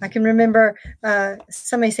 I can remember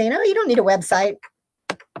somebody saying, "Oh, you don't need a website.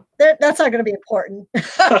 That's not going to be important."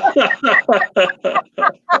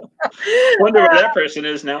 Wonder where that person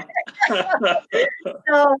is now.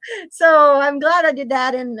 So I'm glad I did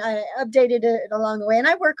that, and I updated it along the way. And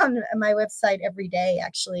I work on my website every day.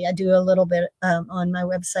 Actually, I do a little bit on my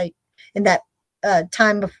website in that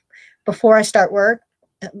time before I start work,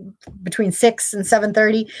 between 6 and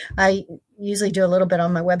 7:30. I usually do a little bit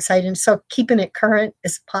on my website, and so keeping it current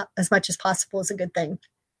as much as possible is a good thing.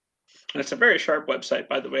 It's a very sharp website,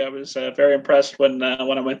 by the way. I was very impressed when I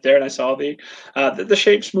went there and I saw the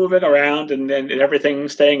shapes moving around and everything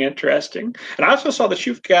staying interesting. And I also saw that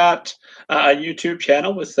you've got a YouTube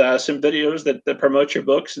channel with some videos that promote your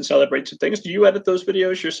books and celebrate some things. Do you edit those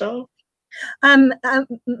videos yourself?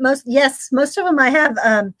 Most of them I have.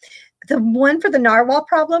 The one for the narwhal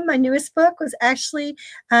problem, my newest book, was actually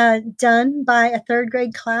done by a third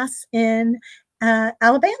grade class in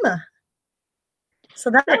Alabama. So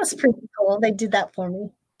that was pretty cool. They did that for me.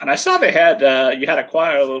 And I saw they had you had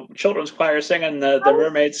a children's choir singing the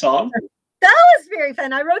mermaid song. That was very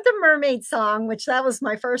fun. I wrote the mermaid song, which that was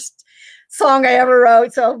my first song I ever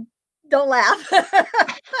wrote. So don't laugh.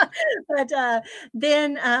 But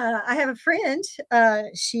then I have a friend.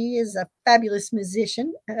 She is a fabulous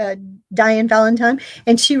musician, Diane Valentine,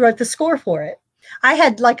 and she wrote the score for it. I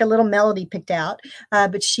had like a little melody picked out,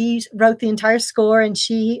 but she wrote the entire score, and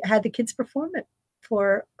she had the kids perform it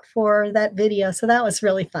for that video. So that was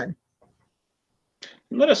really fun.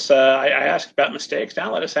 Let us, I asked about mistakes.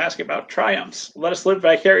 Now let us ask about triumphs. Let us live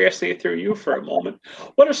vicariously through you for a moment.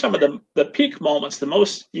 What are some of the peak moments, the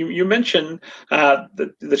most, you mentioned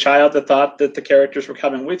the child that thought that the characters were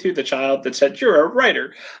coming with you, the child that said, you're a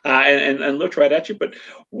writer, and looked right at you. But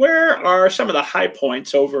where are some of the high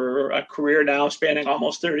points over a career now spanning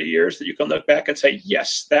almost 30 years that you can look back and say,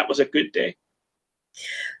 yes, that was a good day?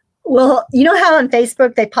 Well, you know how on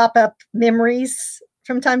Facebook they pop up memories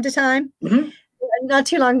from time to time? Mm-hmm. Not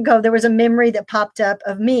too long ago, there was a memory that popped up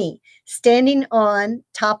of me standing on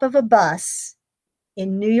top of a bus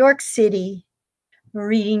in New York City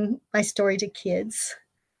reading my story to kids.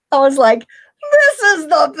 I was like, this is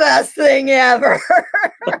the best thing ever.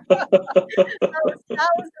 that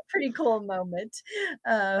was a pretty cool moment.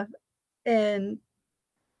 And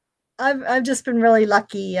I've just been really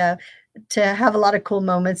lucky to have a lot of cool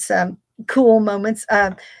moments. I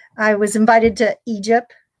was invited to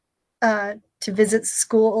Egypt to visit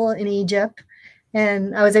school in Egypt,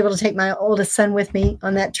 and I was able to take my oldest son with me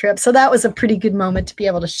on that trip. So that was a pretty good moment to be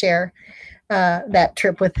able to share that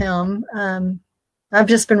trip with him. I've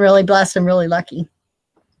just been really blessed and really lucky.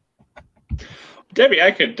 Debbie,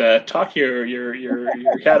 I could talk your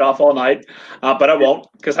head off all night, but I won't,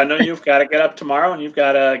 because I know you've got to get up tomorrow and you've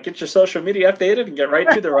got to get your social media updated and get right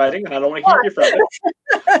to the writing, and I don't want to keep you from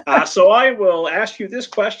it. So I will ask you this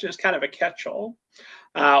question as kind of a catch-all.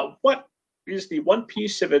 What is the one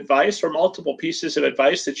piece of advice or multiple pieces of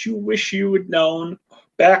advice that you wish you had known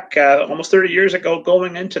back almost 30 years ago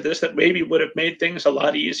going into this that maybe would have made things a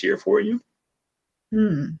lot easier for you?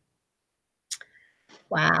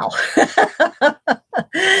 Wow.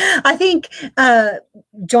 I think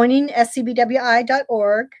joining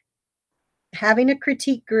scbwi.org, having a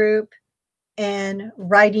critique group, and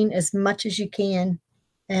writing as much as you can,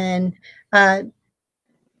 and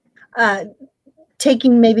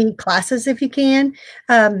taking maybe classes if you can.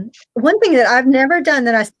 One thing that I've never done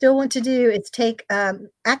that I still want to do is take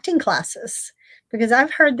acting classes, because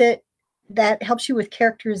I've heard that helps you with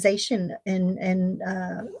characterization and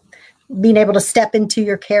being able to step into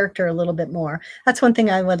your character a little bit more. That's one thing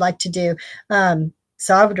I would like to do.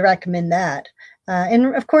 So I would recommend that.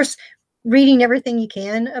 And of course, reading everything you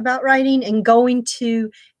can about writing and going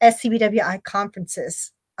to SCBWI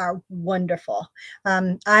conferences are wonderful.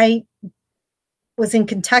 I was in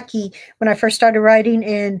Kentucky when I first started writing,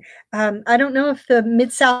 and I don't know if the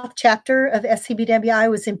Mid-South chapter of SCBWI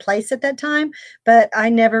was in place at that time, but I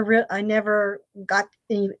never got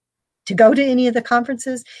to go to any of the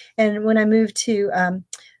conferences. And when I moved to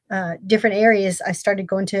different areas, I started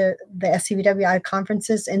going to the SCBWI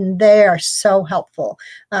conferences, and they are so helpful,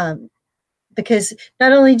 because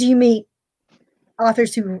not only do you meet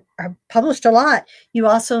authors who have published a lot, you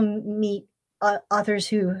also meet authors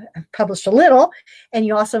who have published a little, and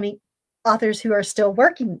you also meet authors who are still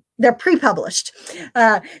working. They're pre-published.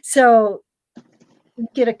 So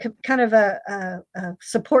get a kind of a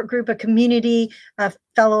support group, a community of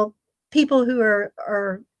fellow people who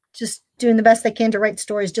are just doing the best they can to write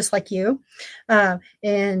stories just like you.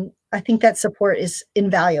 And I think that support is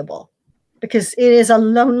invaluable, because it is a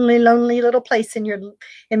lonely, lonely little place in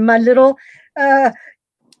my little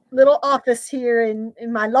office here in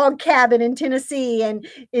my log cabin in Tennessee. And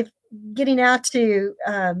if getting out to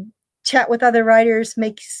chat with other writers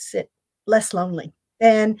makes it less lonely,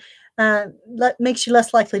 and makes you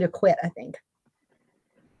less likely to quit, I think.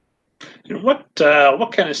 And what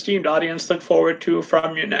can esteemed audience look forward to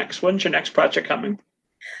from you next? When's your next project coming?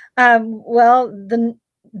 Well,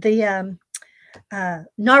 the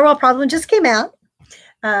Narwhal Problem just came out,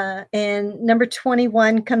 and number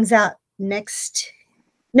 21 comes out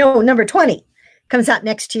number 20 comes out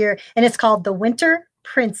next year, and it's called The Winter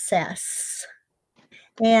Princess.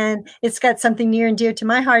 And it's got something near and dear to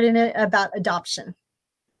my heart in it about adoption.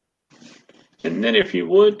 And then if you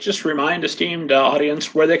would, just remind esteemed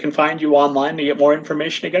audience where they can find you online to get more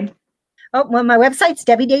information again. Oh, well, my website's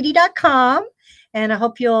debbiedatey.com, and I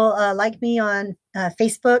hope you'll like me on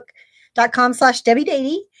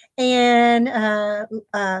facebook.com/debbiedatey, and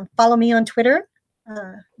follow me on Twitter,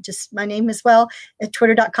 just my name as well, at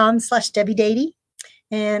twitter.com/debbiedatey,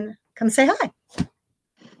 and come say hi.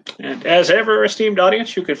 And as ever, esteemed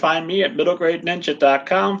audience, you can find me at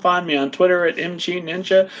middlegradeninja.com. Find me on Twitter at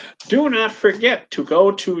MGNinja. Do not forget to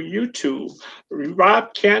go to YouTube.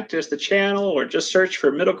 Rob Kent is the channel, or just search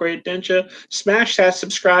for Middle Grade Ninja. Smash that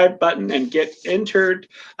subscribe button and get entered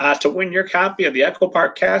to win your copy of the Echo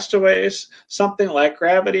Park Castaways, Something Like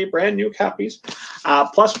Gravity, brand new copies,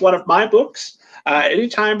 plus one of my books.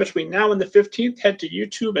 Anytime between now and the 15th, head to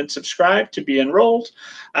YouTube and subscribe to be enrolled.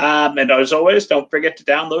 And as always, don't forget to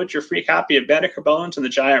download your free copy of Banneker Bones and the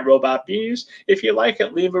Giant Robot Bees. If you like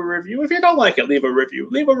it, leave a review. If you don't like it, leave a review.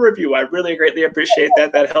 Leave a review. I really greatly appreciate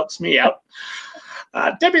that. That helps me out.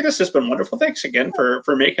 Debbie, this has been wonderful. Thanks again for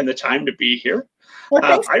making the time to be here.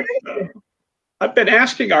 Well, I've been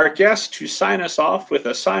asking our guests to sign us off with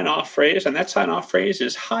a sign-off phrase, and that sign-off phrase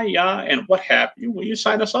is hi-ya and what have you. Will you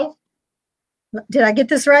sign us off? Did I get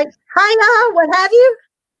this right? Hi-ya, what have you?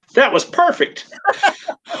 That was perfect.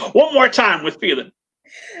 One more time with feeling.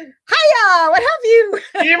 Hi-ya, what have you?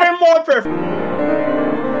 Even more perfect.